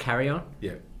 A Carry On?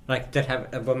 Yeah. Like that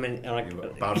have a woman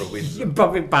like Barbara Windsor.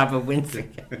 Barbara Windsor.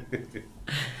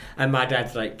 And my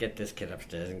dad's like, get this kid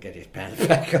upstairs and get his pants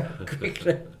back on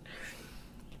quickly.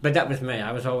 But that was me.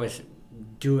 I was always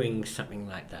doing something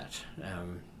like that.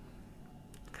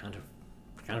 Kind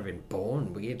of been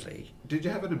born weirdly. Did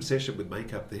you have an obsession with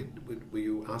makeup then? Were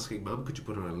you asking Mum, could you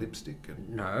put on a lipstick?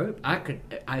 No,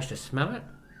 I used to smell it.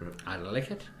 Right. I'd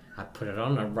lick it. I'd put it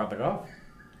on. I'd rub it off.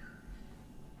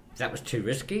 That was too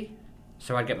risky.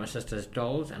 So I'd get my sister's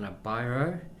dolls and a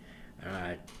biro, and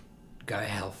I'd go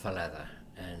hell for leather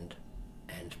and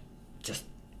just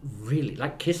really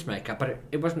like Kiss makeup, but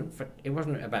it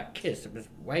wasn't about Kiss. It was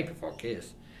way before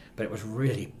Kiss, but it was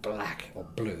really black or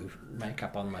blue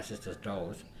makeup on my sister's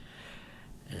dolls,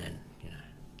 and then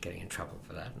getting in trouble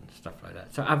for that and stuff like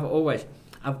that. So I've always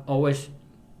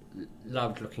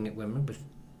loved looking at women with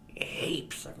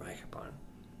heaps of makeup on.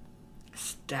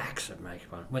 Stacks of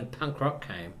makeup on. When punk rock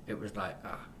came, it was like,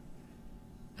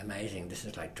 amazing. This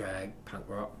is like drag, punk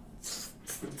rock.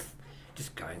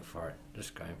 Just going for it.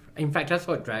 In fact, I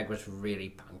thought drag was really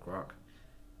punk rock.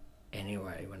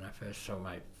 Anyway, when I first saw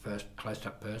my first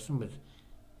close-up person with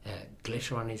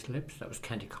glitter on his lips, that was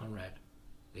Candy Conrad.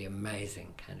 The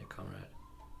amazing Candy Conrad.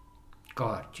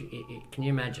 God, can you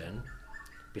imagine,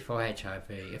 before HIV,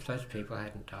 if those people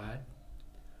hadn't died?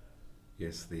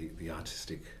 Yes, the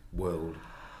artistic world.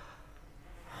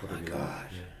 Oh my God.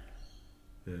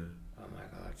 Yeah. Oh my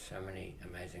God, so many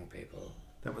amazing people.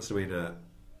 That must have been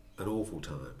an awful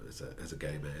time as a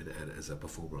gay man and as a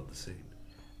performer on the scene.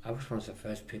 I was one of the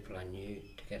first people I knew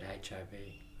to get HIV.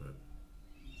 Right.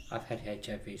 I've had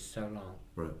HIV so long.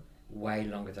 Right. Way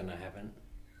longer than I haven't.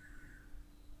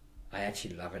 I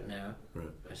actually love it now. Right.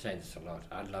 I say this a lot.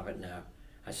 I love it now.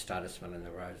 I started smelling the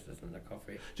roses and the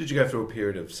coffee. Did you go through a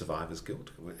period of survivor's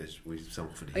guilt? Were you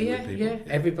something healing people? Yeah.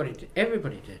 Everybody did.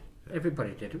 Everybody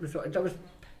did. That was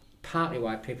partly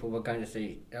why people were going to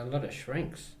see a lot of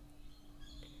shrinks,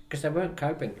 because they weren't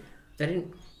coping. They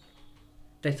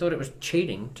thought it was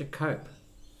cheating to cope.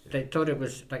 They thought it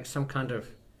was like some kind of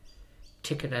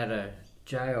ticket out of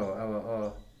jail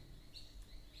or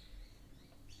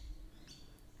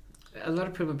a lot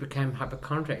of people became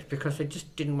hypochondriacs because they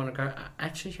just didn't want to go,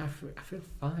 actually, I feel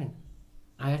fine.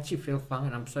 I actually feel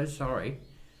fine. I'm so sorry.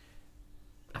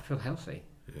 I feel healthy.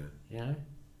 Yeah.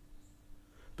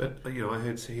 But, I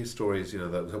hear stories,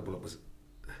 that it was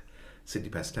Sydney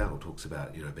Pastel talks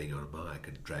about, being on a mic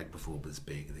and drag performers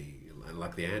being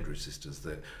like the Andrews sisters,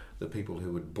 the people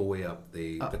who would buoy up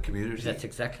the community. That's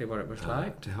exactly what it was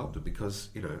like. To help them because,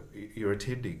 you're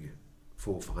attending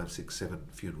 4, 5, 6, 7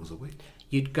 funerals a week.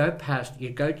 You'd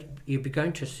be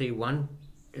going to see one,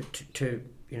 to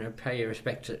pay your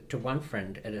respect to one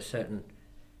friend at a certain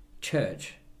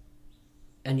church,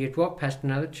 and you'd walk past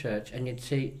another church and you'd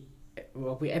see,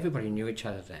 everybody knew each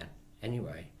other then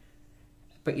anyway,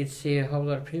 but you'd see a whole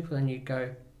lot of people and you'd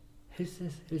go, who's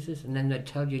this? And then they'd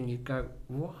tell you and you'd go,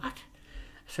 what?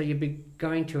 So you'd be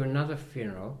going to another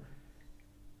funeral,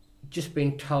 just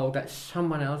being told that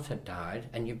someone else had died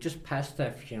and you've just passed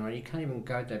their funeral. You can't even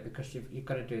go there because you've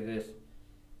got to do this.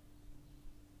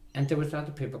 And there was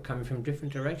other people coming from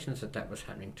different directions that was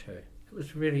happening too. It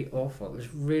was really awful. It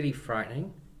was really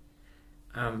frightening.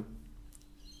 I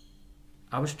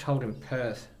was told in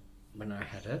Perth when I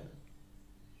had it,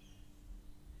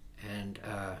 and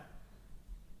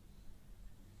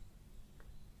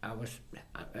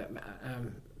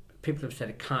people have said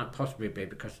it can't possibly be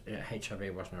because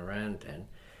HIV wasn't around then,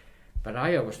 but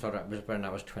I always thought it was when I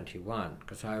was 21,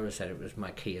 because I always said it was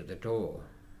my key at the door.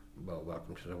 Well,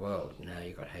 welcome to the world. Now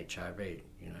you've got HIV,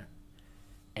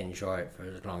 enjoy it for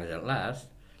as long as it lasts.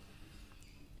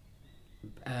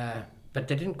 But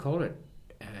they didn't call it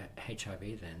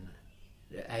HIV then.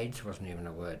 AIDS wasn't even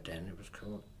a word then. It was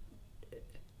called,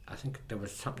 I think there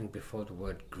was something before the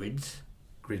word grids.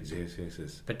 Grids,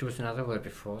 yes. But there was another word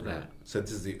before that. So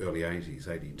this is the early 80s,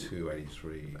 82,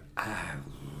 83.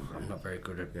 I'm not very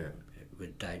good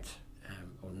with dates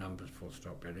or numbers, full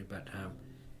stop, really, but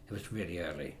it was really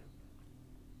early.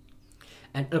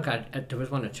 And look, there was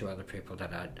one or two other people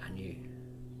that I knew,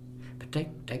 but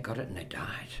they got it and they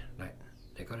died. Like,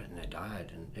 they got it and they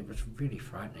died, and it was really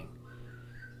frightening.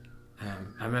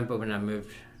 I remember when I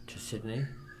moved to Sydney,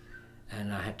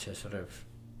 and I had to sort of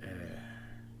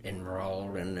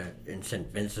enroll in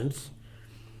St Vincent's,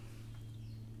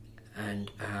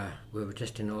 and we were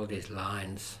just in all these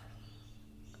lines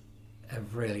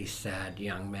of really sad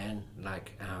young men,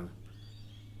 like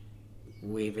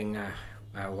weaving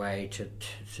our way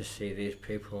to see these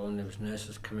people, and there was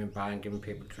nurses coming by and giving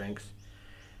people drinks,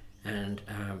 and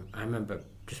I remember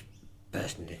just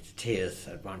bursting into tears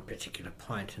at one particular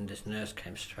point, and this nurse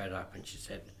came straight up and she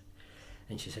said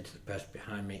to the person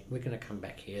behind me, "We're going to come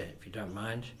back here if you don't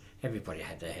mind." Everybody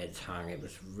had their heads hung. It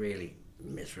was really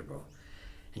miserable.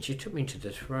 And she took me into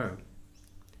this room,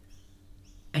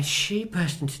 and she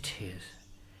burst into tears,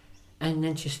 and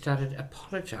then she started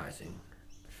apologising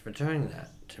for doing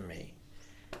that to me.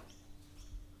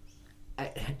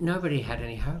 Nobody had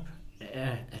any hope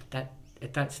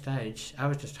at that stage. I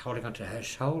was just holding onto her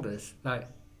shoulders, like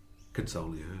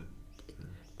consoling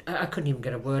her. I couldn't even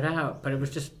get a word out, but it was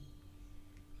just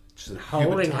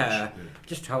holding her,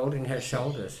 just holding her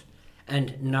shoulders,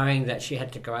 and knowing that she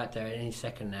had to go out there any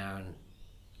second now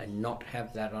and not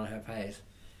have that on her face.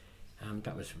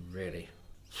 That was really,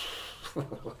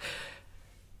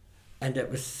 and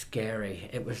it was scary.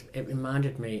 It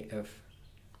reminded me of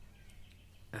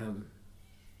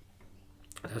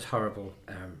those horrible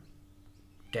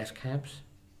death camps,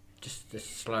 just this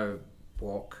slow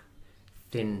walk,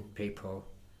 thin people.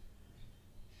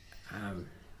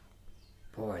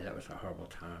 Boy, that was a horrible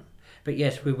time. But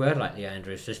yes, we were like the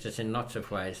Andrews sisters in lots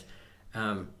of ways.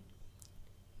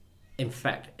 In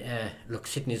fact, look,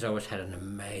 Sydney's always had an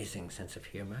amazing sense of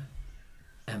humour.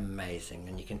 Amazing.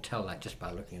 And you can tell that just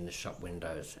by looking in the shop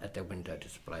windows, at their window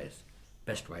displays.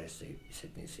 Best way to see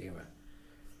Sydney's humour.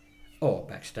 Or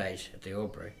backstage at the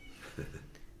Albury.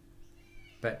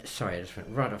 But, sorry, I just went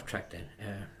right off track then.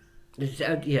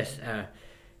 Yes,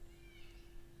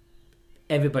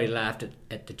 everybody laughed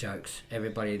at the jokes.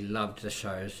 Everybody loved the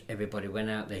shows. Everybody went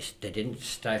out. They didn't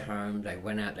stay home. They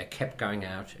went out. They kept going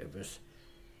out.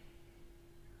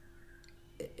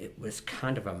 It was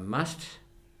kind of a must.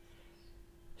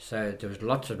 So there was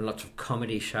lots and lots of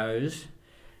comedy shows.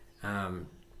 I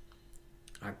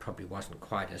probably wasn't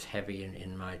quite as heavy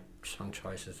in my song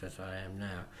choices as I am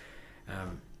now.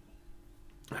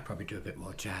 I probably do a bit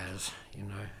more jazz, you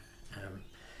know.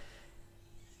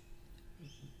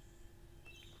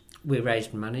 We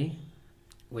raised money.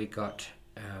 We got...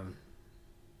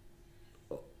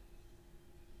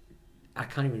 I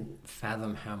can't even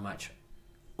fathom how much,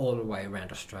 all the way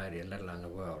around Australia, let alone the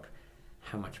world,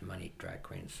 how much money drag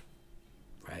queens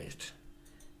raised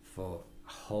for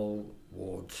whole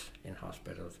wards in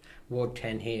hospitals. Ward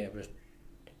 10 here was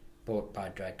bought by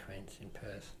drag queens in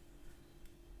Perth.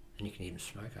 And you can even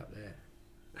smoke up there.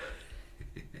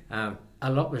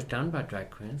 A lot was done by drag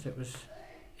queens.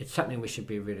 It's something we should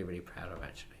be really, really proud of,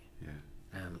 actually.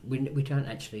 Yeah. We don't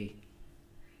actually...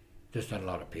 There's a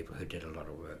lot of people who did a lot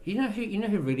of work. You know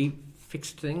who really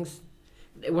fixed things?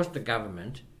 It wasn't the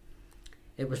government.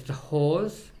 It was the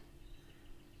whores.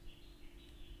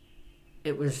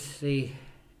 It was the...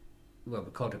 Well,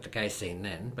 we called it the gay scene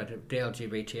then, but the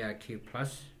LGBTIQ+,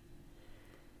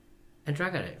 and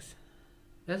drug addicts.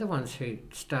 They're the ones who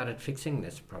started fixing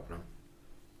this problem.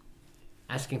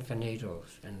 Asking for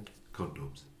needles and...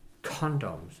 Condoms.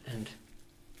 And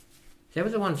they were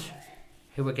the ones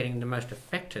who were getting the most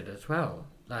affected as well.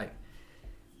 Like,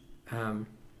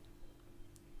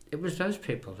 it was those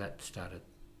people that started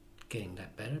getting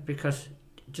that better, because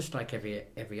just like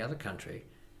every other country,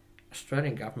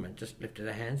 Australian government just lifted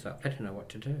their hands up. They didn't know what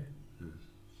to do.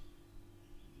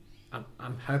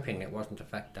 I'm hoping it wasn't the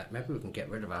fact that maybe we can get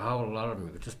rid of a whole lot of them.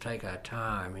 We could just take our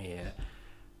time here.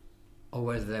 Or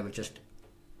whether they were just...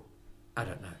 I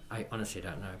don't know. I honestly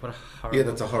don't know. What a horrible... Yeah,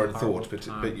 that's a horrid thought,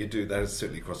 but you do... That has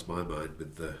certainly crossed my mind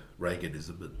with the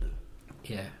Reaganism and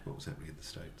what was happening in the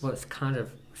States. Well, it's kind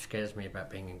of scares me about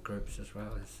being in groups as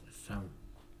well.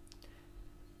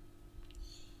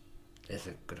 There's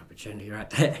a good opportunity right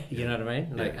there. You know what I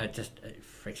mean? Like, it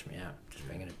freaks me out, just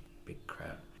being in a big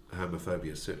crowd.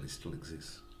 Homophobia certainly still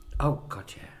exists. Oh,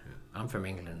 God, yeah. I'm from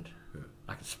England. Yeah.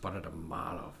 I can spot it a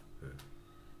mile off.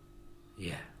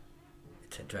 Yeah.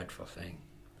 It's a dreadful thing.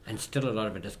 And still a lot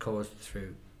of it is caused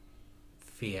through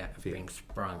fear of being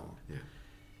sprung.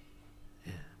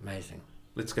 Yeah, amazing.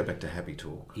 Let's go back to happy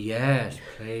talk. Yes,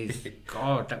 please.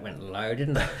 God, that went low,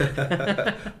 didn't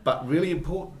it? But really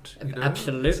important. You know?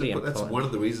 Absolutely important. That's one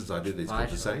of the reasons I do these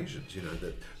conversations, you know,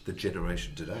 that the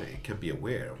generation today can be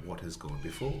aware of what has gone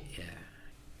before.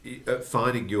 Yeah.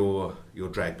 Finding your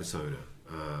drag persona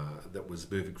that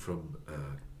was moving from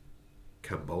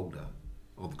Kambolda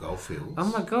on the Goldfields. Oh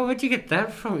my God, where'd you get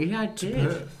that from? Yeah, I did.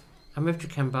 Perth. I moved to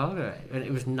Kambalda when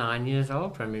it was 9 years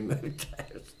old when we moved there.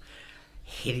 It was a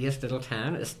hideous little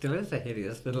town. It still is a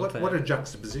hideous little town. What a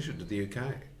juxtaposition to the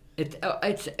UK. It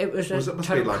was a it must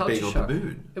total be like culture being on shock. the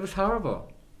moon. It was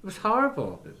horrible. It was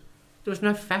horrible. There was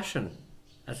no fashion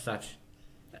as such.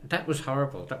 That was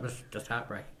horrible. That was just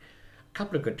heartbreaking. A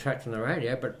couple of good tracks on the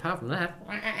radio, but apart from that,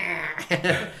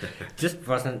 it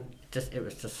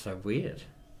was just so weird.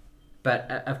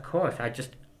 But of course, I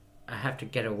have to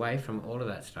get away from all of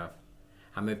that stuff.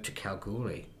 I moved to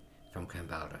Kalgoorlie from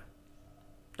Kambalda.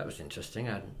 That was interesting.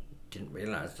 I didn't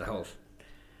realise the whole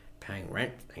paying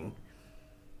rent thing.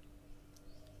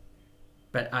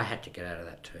 But I had to get out of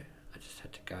that too. I just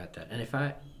had to go at that.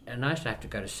 And I used to have to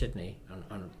go to Sydney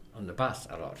on the bus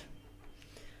a lot.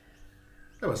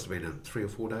 That must have been a 3 or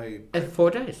 4 day.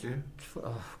 4 days. Yeah.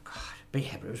 Oh God, but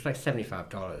it was like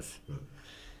 $75.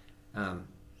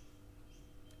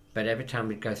 But every time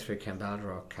we'd go through Kambalda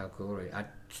or Kalgoorlie, I'd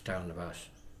stay on the bus.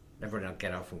 Everyone would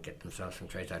get off and get themselves some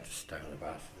treats. I'd just stay on the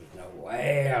bus. There's no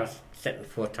way I was setting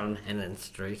foot on Hannon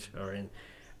Street or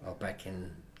back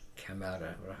in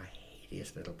Kambalda. What a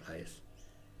hideous little place.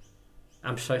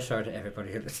 I'm so sorry to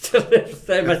everybody who still lives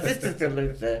there. My sister still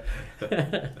lives there.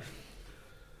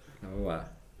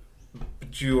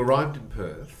 But you arrived in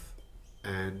Perth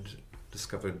and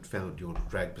found your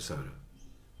drag persona.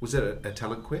 Was it a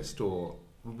talent quest, or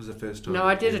what was the first time? No,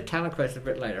 I did a talent quest a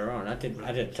bit later on. I did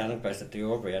a talent quest at the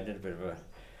Aubrey. I did a bit of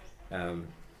a.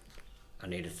 I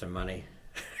needed some money,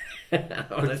 and I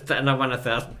won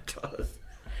 $1,000.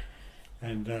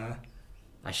 And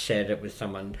I shared it with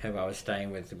someone who I was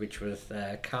staying with, which was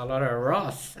Carlotta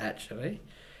Ross, actually,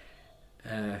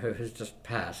 who has just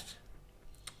passed.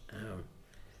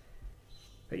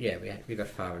 But yeah, we got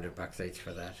 $500 each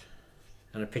for that,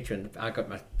 and I got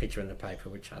my picture in the paper,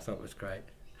 which I thought was great.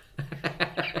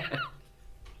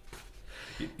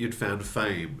 You'd found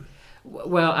fame.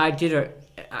 Well, I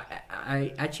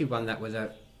actually won that with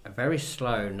a very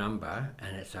slow number,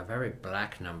 and it's a very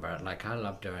black number. Like, I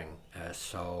love doing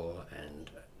soul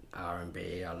and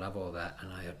R&B. I love all that,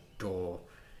 and I adore,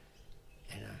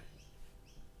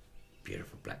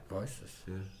 beautiful black voices.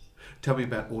 Yeah. Tell me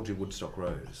about Audrey Woodstock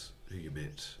Rose, who you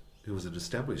met, who was an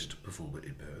established performer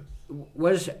in Perth.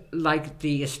 Was like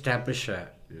the establisher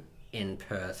in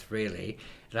Perth, really.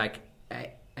 Like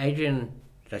Adrian,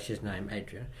 that's his name,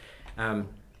 Adrian,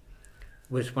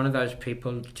 was one of those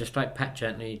people, just like Pat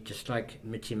Gently, just like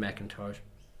Mitzi McIntosh,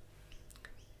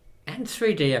 and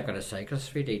 3D, I've got to say, because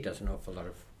 3D does an awful lot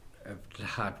of the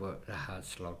hard work, the hard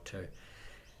slog too.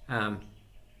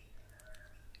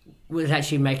 Was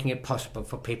actually making it possible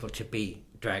for people to be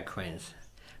drag queens.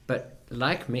 But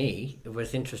like me,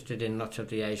 was interested in lots of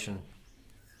the Asian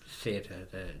theatre,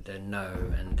 the No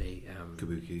and the...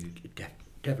 Kabuki.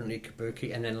 Definitely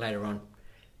Kabuki, and then later on,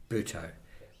 Buto,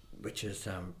 which is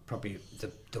probably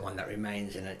the one that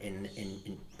remains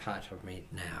in part of me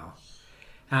now.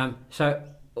 So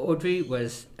Audrey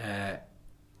was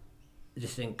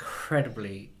this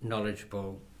incredibly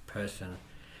knowledgeable person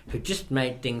who just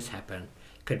made things happen,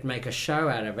 could make a show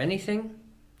out of anything.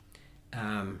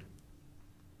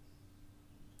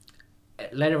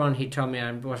 Later on, he told me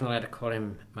I wasn't allowed to call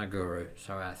him my guru,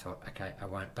 so I thought, okay, I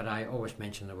won't. But I always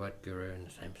mention the word guru in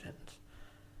the same sentence.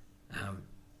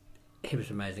 He was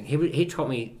amazing. He taught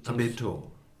me things. A mentor.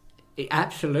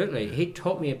 Absolutely. He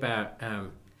taught me about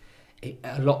a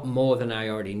lot more than I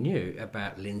already knew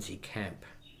about Lindsay Camp.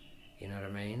 You know what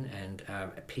I mean? And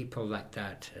people like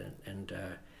that. And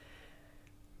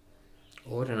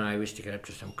Aud and I used to get up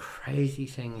to some crazy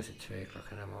things at 3 o'clock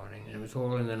in the morning, and it was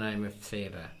all in the name of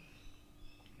theatre.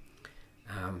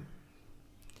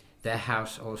 Their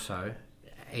house also,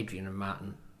 Adrian and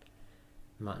Martin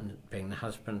being the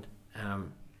husband,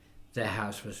 their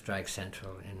house was Drag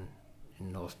Central in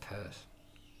North Perth,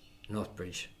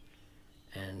 Northbridge,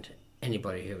 and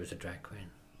anybody who was a drag queen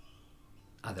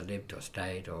either lived or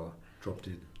stayed or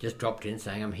just dropped in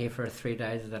saying, I'm here for 3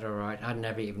 days, is that all right? I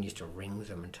never even used to ring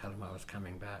them and tell them I was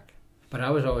coming back. But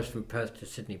I was always from Perth to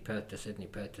Sydney, Perth to Sydney,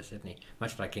 Perth to Sydney,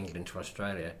 much like England to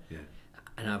Australia. Yeah.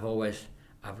 And I've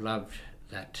loved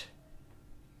that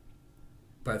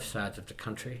both sides of the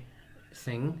country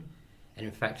thing. And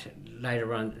in fact,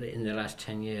 later on, in the last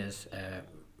 10 years,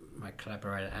 my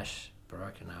collaborator Ash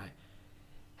Baroque and I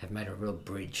have made a real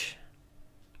bridge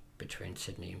between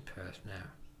Sydney and Perth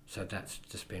now. So that's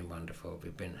just been wonderful.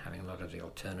 We've been having a lot of the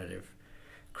alternative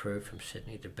crew from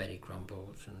Sydney, the Betty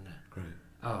Grumbles, and Great.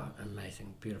 Oh,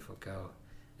 amazing, beautiful girl.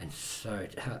 And so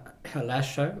her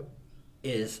last show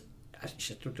is,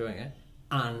 she's still doing it,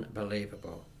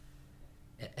 unbelievable.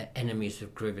 Enemies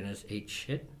of Grooviness Eat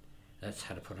Shit. That's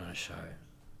how to put on a show.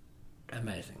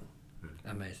 Amazing.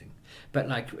 Amazing. But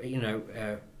like, you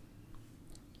know,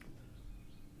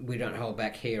 we don't hold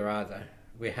back here either.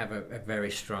 We have a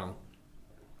very strong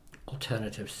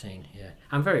alternative scene here.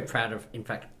 I'm very proud of, in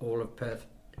fact, all of Perth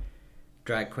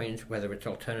drag queens, whether it's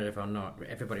alternative or not.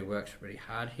 Everybody works really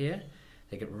hard here.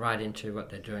 They get right into what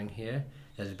they're doing here.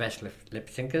 They're the best lip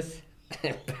syncers.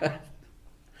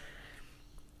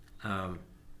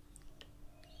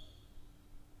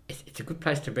 It's a good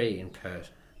place to be in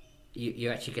Perth. You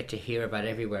actually get to hear about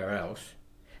everywhere else.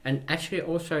 And actually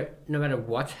also, no matter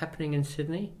what's happening in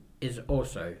Sydney, is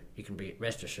also, you can be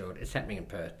rest assured, it's happening in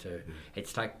Perth too.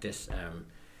 It's like this, do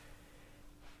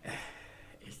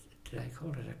they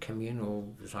call it a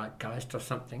communal zeitgeist or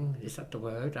something? Is that the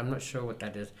word? I'm not sure what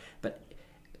that is. But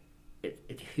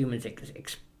humans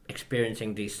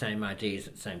experiencing these same ideas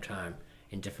at the same time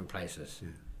in different places.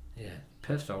 Yeah.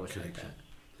 Perth's always like that.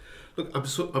 Look,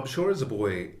 I'm sure as a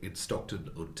boy in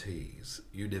Stockton-on-Tees,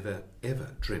 you never ever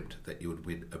dreamt that you would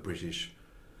win a British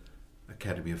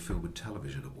Academy of Film and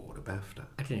Television Award, a BAFTA.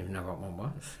 I didn't even know what one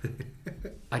was.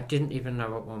 I didn't even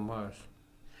know what one was.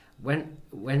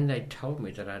 When they told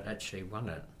me that I'd actually won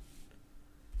it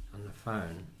on the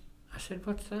phone, I said,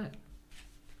 "What's that?"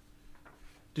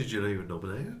 Did you know you were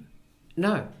nominated?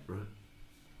 No. Right.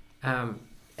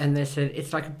 And they said,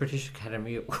 it's like a British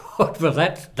Academy Award. Well,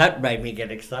 that made me get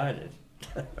excited.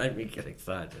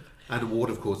 An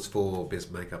award, of course, for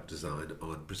Best Makeup Design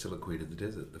on Priscilla Queen in the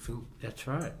Desert, the film. That's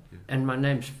right. Yeah. And my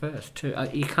name's first, too.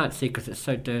 You can't see because it's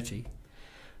so dirty.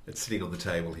 It's sitting on the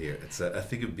table here. It's a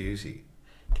thing of beauty.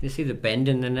 Can you see the bend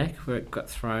in the neck where it got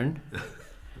thrown?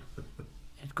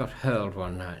 It got hurled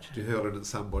one night. Did you hurl it at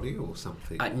somebody or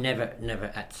something?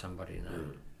 Never at somebody,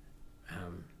 no.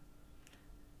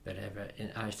 But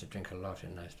I used to drink a lot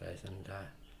in those days, and I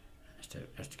used to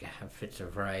have fits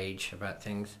of rage about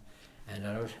things. And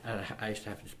I used to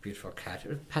have this beautiful cat. It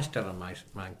was pastel on my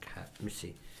cat,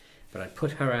 Missy. But I'd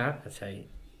put her out. I'd say,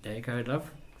 "There you go, love."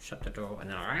 Shut the door,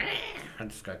 and then I'd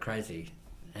just go crazy.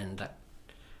 And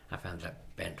I found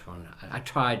that bent one. I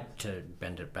tried to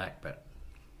bend it back, but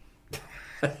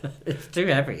it's too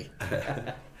heavy.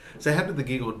 So how did the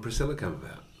gig on Priscilla come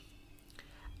about?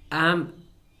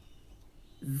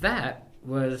 That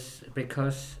was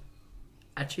because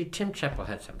actually Tim Chappell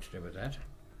had something to do with that.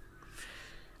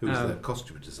 Who was the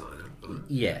costume designer?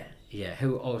 Yeah,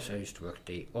 who also used to work at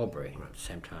the Albury at the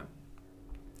same time.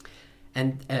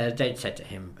 And they'd said to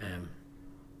him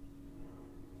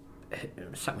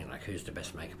something like, "Who's the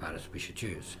best makeup artist we should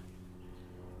use?"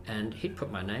 And he'd put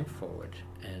my name forward,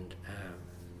 and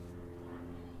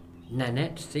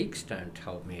Nanette Seekstone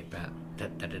told me about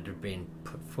that it had been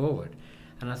put forward.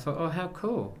 And I thought, oh, how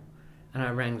cool. And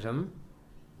I rang them,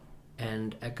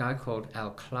 and a guy called Al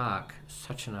Clark,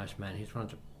 such a nice man, he's one of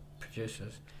the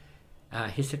producers,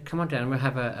 he said, "Come on down, we'll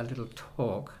have a little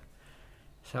talk."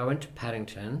 So I went to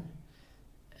Paddington,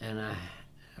 and I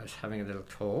was having a little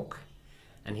talk,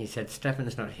 and he said,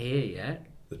 "Stefan's not here yet."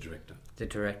 The director. The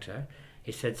director.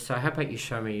 He said, "So how about you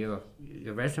show me your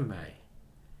resume?"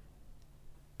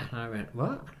 And I went,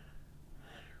 "What?"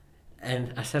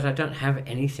 And I said, "I don't have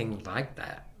anything like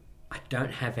that. I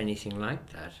don't have anything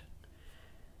like that."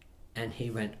 And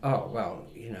he went, "Oh, well,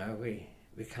 you know, we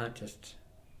can't just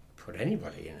put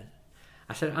anybody in it."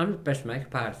 I said, "I'm the best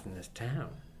makeup artist in this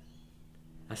town."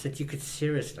 I said, "You could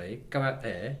seriously go out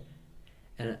there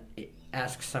and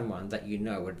ask someone that you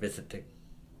know would visit the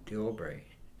Albury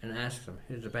and ask them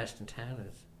who the best in town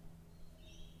is."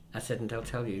 I said, "And they'll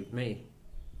tell you me."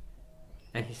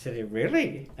 And he said,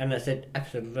 "Really?" And I said,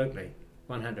 "Absolutely,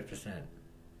 100%.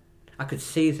 I could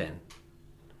see then.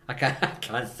 I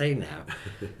can't see now.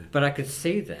 But I could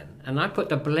see then. And I put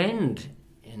the blend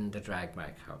in the drag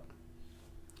makeup.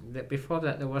 Before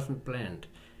that, there wasn't blend.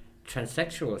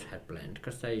 Transsexuals had blend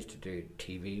because they used to do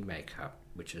TV makeup,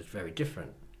 which is very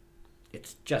different.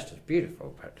 It's just as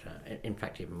beautiful, but in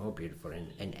fact even more beautiful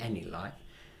in any light.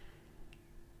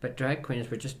 But drag queens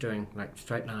were just doing like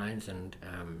straight lines and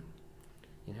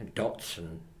dots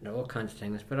and all kinds of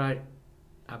things. But I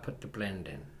put the blend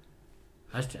in.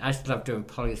 I used to love doing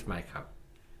Polly's makeup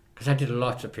because I did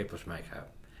lots of people's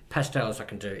makeup. Pastels I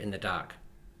can do in the dark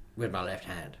with my left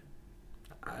hand.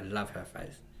 I love her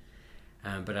face.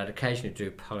 But I'd occasionally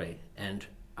do Polly, and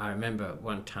I remember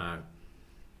one time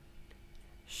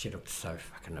she looked so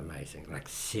fucking amazing, like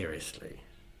seriously,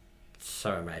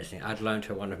 so amazing. I'd loaned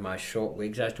her one of my short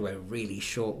wigs. I used to wear really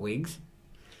short wigs,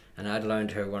 and I'd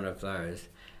loaned her one of those.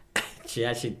 She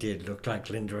actually did look like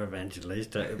Linda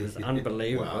Evangelista. It was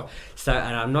unbelievable. Wow. So,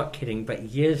 and I'm not kidding, but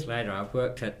years later I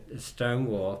worked at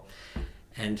Stonewall,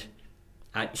 and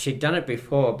She'd done it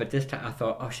before, but this time I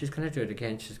thought, oh, she's going to do it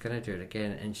again. She's going to do it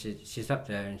again. And she's up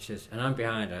there, and I'm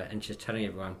behind her, and she's telling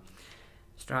everyone,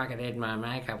 Striker did my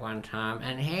makeup one time,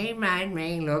 and he made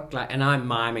me look like... And I'm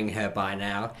miming her by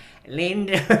now.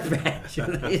 Linda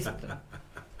Evangelista.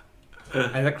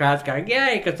 And the crowd's going,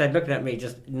 yay, because they're looking at me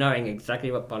just knowing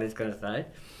exactly what Polly's going to say.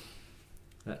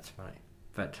 That's funny.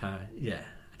 But, yeah,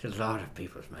 I did a lot of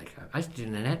people's makeup. I used to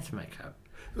do Nanette's makeup.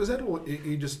 Was that all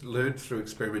you just learned through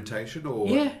experimentation, or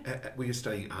were you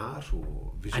studying art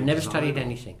or visual I never design studied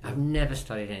anything. I've never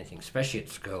studied anything, especially at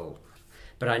school.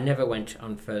 But I never went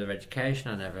on further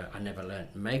education. I never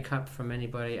learned makeup from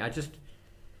anybody.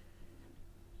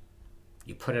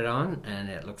 You put it on and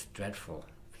it looks dreadful.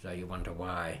 So you wonder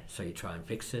why. So you try and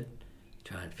fix it.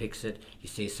 You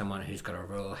see someone who's got a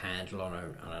roll handle on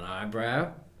an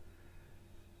eyebrow.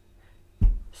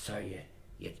 So you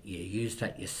use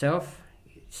that yourself.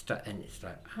 And it's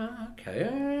like,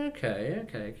 okay.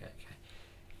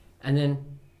 And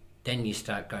then you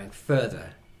start going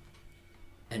further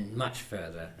and much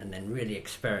further, and then really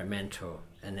experimental,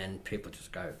 and then people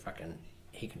just go, fucking,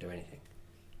 he can do anything.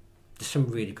 There's some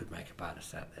really good makeup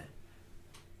artists out there.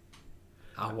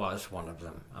 I was one of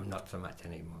them. I'm not so much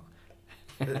anymore.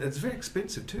 It's very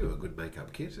expensive too, a good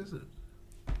makeup kit, isn't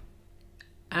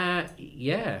it?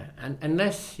 Yeah, and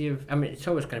unless it's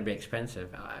always going to be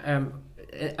expensive.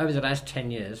 Over the last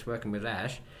 10 years working with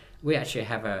Ash, we actually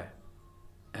have a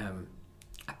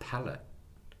palette.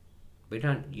 We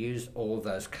don't use all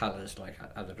those colours like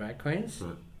other drag queens.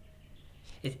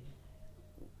 Right.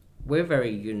 We're very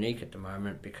unique at the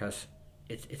moment because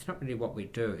it's not really what we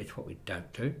do, it's what we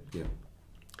don't do. Yeah.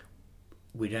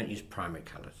 We don't use primary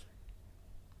colours.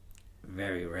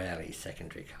 Very rarely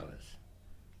secondary colours.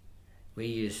 We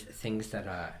use things that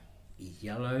are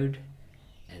yellowed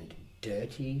and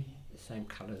dirty, the same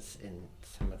colours in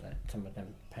some of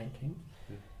them paintings.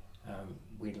 Yeah.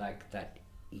 We like that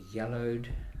yellowed,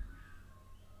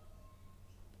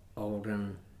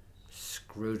 olden,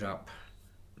 screwed up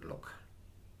look.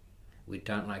 We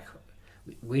don't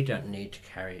need to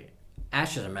carry...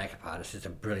 Ash is a makeup artist, he's a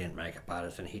brilliant makeup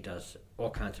artist, and he does all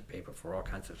kinds of people for all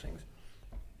kinds of things.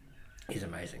 He's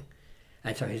amazing.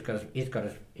 And so he's got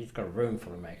a room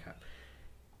full of makeup.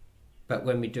 But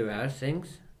when we do our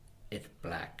things, it's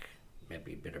black,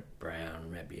 maybe a bit of brown,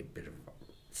 maybe a bit of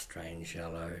strange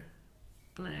yellow.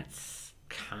 And that's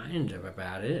kind of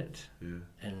about it. Yeah.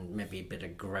 And maybe a bit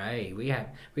of grey.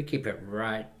 We keep it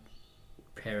right,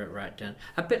 pare it right down.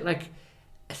 A bit like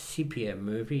a sepia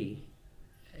movie,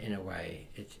 in a way.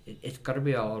 It's got to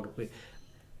be old.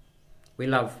 We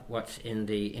love what's in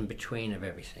between of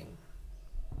everything.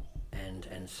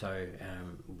 And so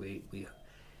we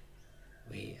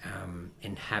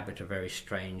inhabit a very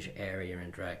strange area in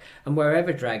drag, and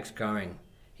wherever drag's going,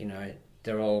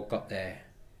 they're all got their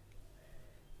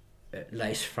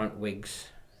lace front wigs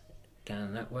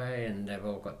down that way, and they've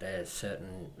all got their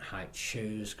certain height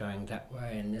shoes going that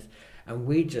way, and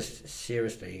we just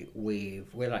seriously weave.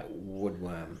 We're like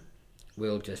woodworm.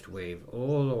 We'll just weave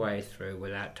all the way through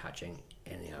without touching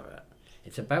any of it.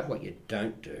 It's about what you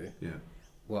don't do. Yeah.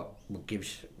 What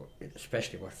gives,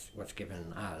 especially what's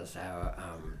given us our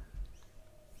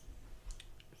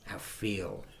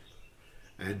feel.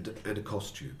 And a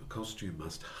costume. A costume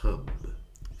must hum.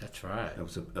 That's right. That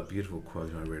was a beautiful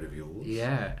quote I read of yours.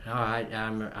 Yeah. No,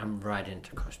 I'm right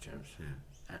into costumes.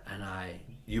 Yeah. And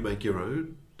You make your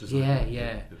own design?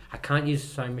 Yeah. I can't use a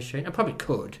sewing machine. I probably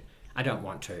could. I don't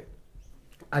want to.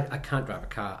 I can't drive a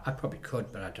car. I probably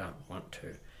could, but I don't want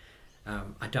to.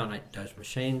 I don't like those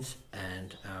machines,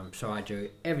 and so I do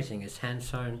everything is hand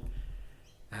sewn,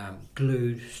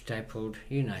 glued, stapled,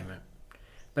 you name it.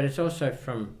 But it's also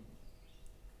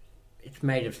it's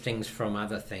made of things from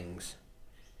other things.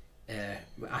 I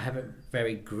have a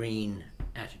very green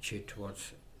attitude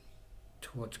towards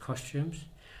costumes,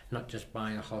 not just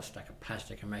buying a whole stack of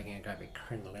plastic and making a great big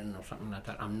crinoline or something like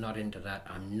that. I'm not into that.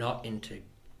 I'm not into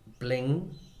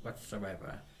bling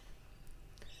whatsoever.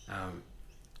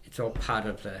 It's all part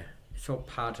of the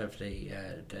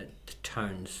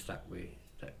tones that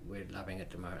we're loving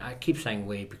at the moment. I keep saying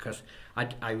we because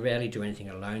I rarely do anything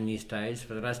alone these days.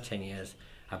 For the last 10 years,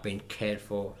 I've been cared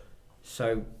for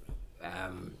so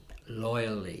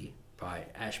loyally by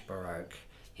Ash Baroque.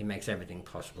 He makes everything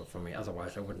possible for me.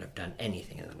 Otherwise, I wouldn't have done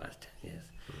anything in the last 10 years.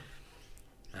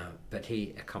 But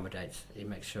he accommodates. He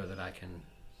makes sure that I can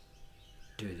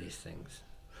do these things.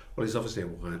 Well, he's obviously a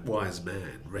wise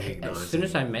man, recognising... As soon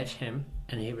as I met him,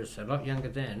 and he was a lot younger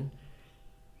then,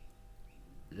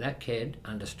 that kid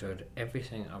understood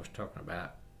everything I was talking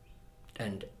about,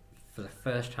 and for the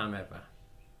first time ever.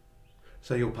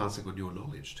 So you're passing on your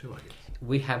knowledge too, I guess.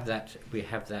 We have that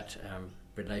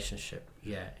relationship.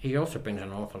 Yeah, he also brings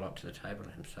an awful lot to the table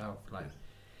himself.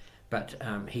 But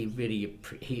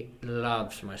he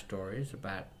loves my stories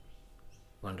about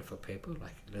wonderful people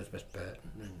like Elizabeth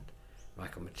Burton and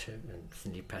Michael Matthew and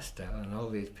Cindy Pastel and all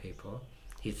these people.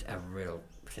 He's a real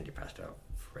Cindy Pastel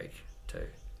freak too.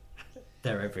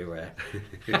 They're everywhere.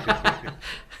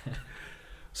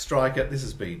 Striker, this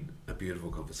has been a beautiful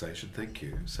conversation. Thank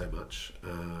you so much.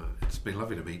 It's been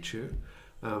lovely to meet you.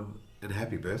 And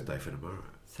happy birthday for tomorrow.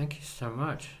 Thank you so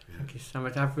much. Yeah. Thank you so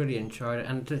much. I've really enjoyed it.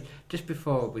 And just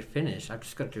before we finish, I've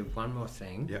just got to do one more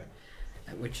thing.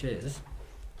 Yeah. Which is,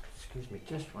 excuse me,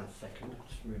 just 1 second. I'll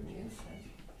just move the incense.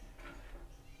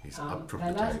 He's up from they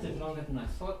the table. lasted longer than I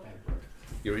thought they would.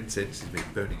 Your incense, he's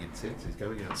been burning incense. He's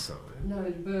going outside. No,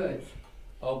 it's birds.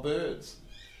 Oh, birds.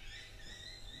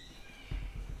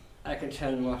 I can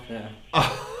turn them off now.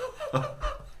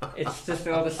 It's just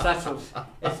all the subtle.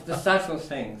 It's the subtle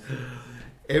things.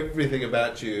 Everything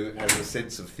about you has a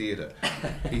sense of theatre.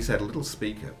 He's had a little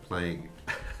speaker playing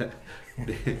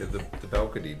near the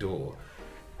balcony door,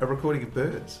 a recording of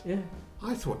birds. Yeah.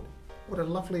 I thought, what a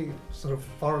lovely sort of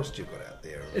forest you've got out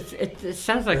there. It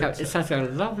sounds like a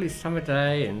lovely summer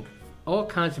day and all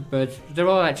kinds of birds. They're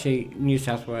all actually New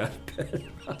South Wales birds,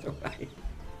 by the way.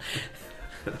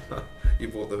 You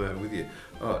brought them over with you.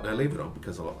 Oh, now leave it on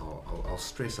because I'll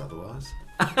stress otherwise.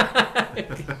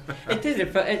 It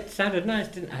did, but it sounded nice,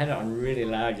 didn't it? I had it on really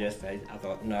loud yesterday. I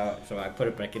thought, no, so I put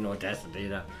it back in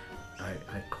Audacity. I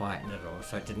quietened it all,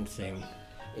 so it didn't seem...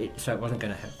 so it wasn't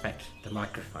going to affect the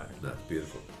microphone. No,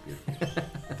 beautiful.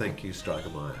 Thank you, Striker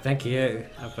Meyer. Thank you.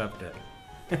 I've loved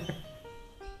it.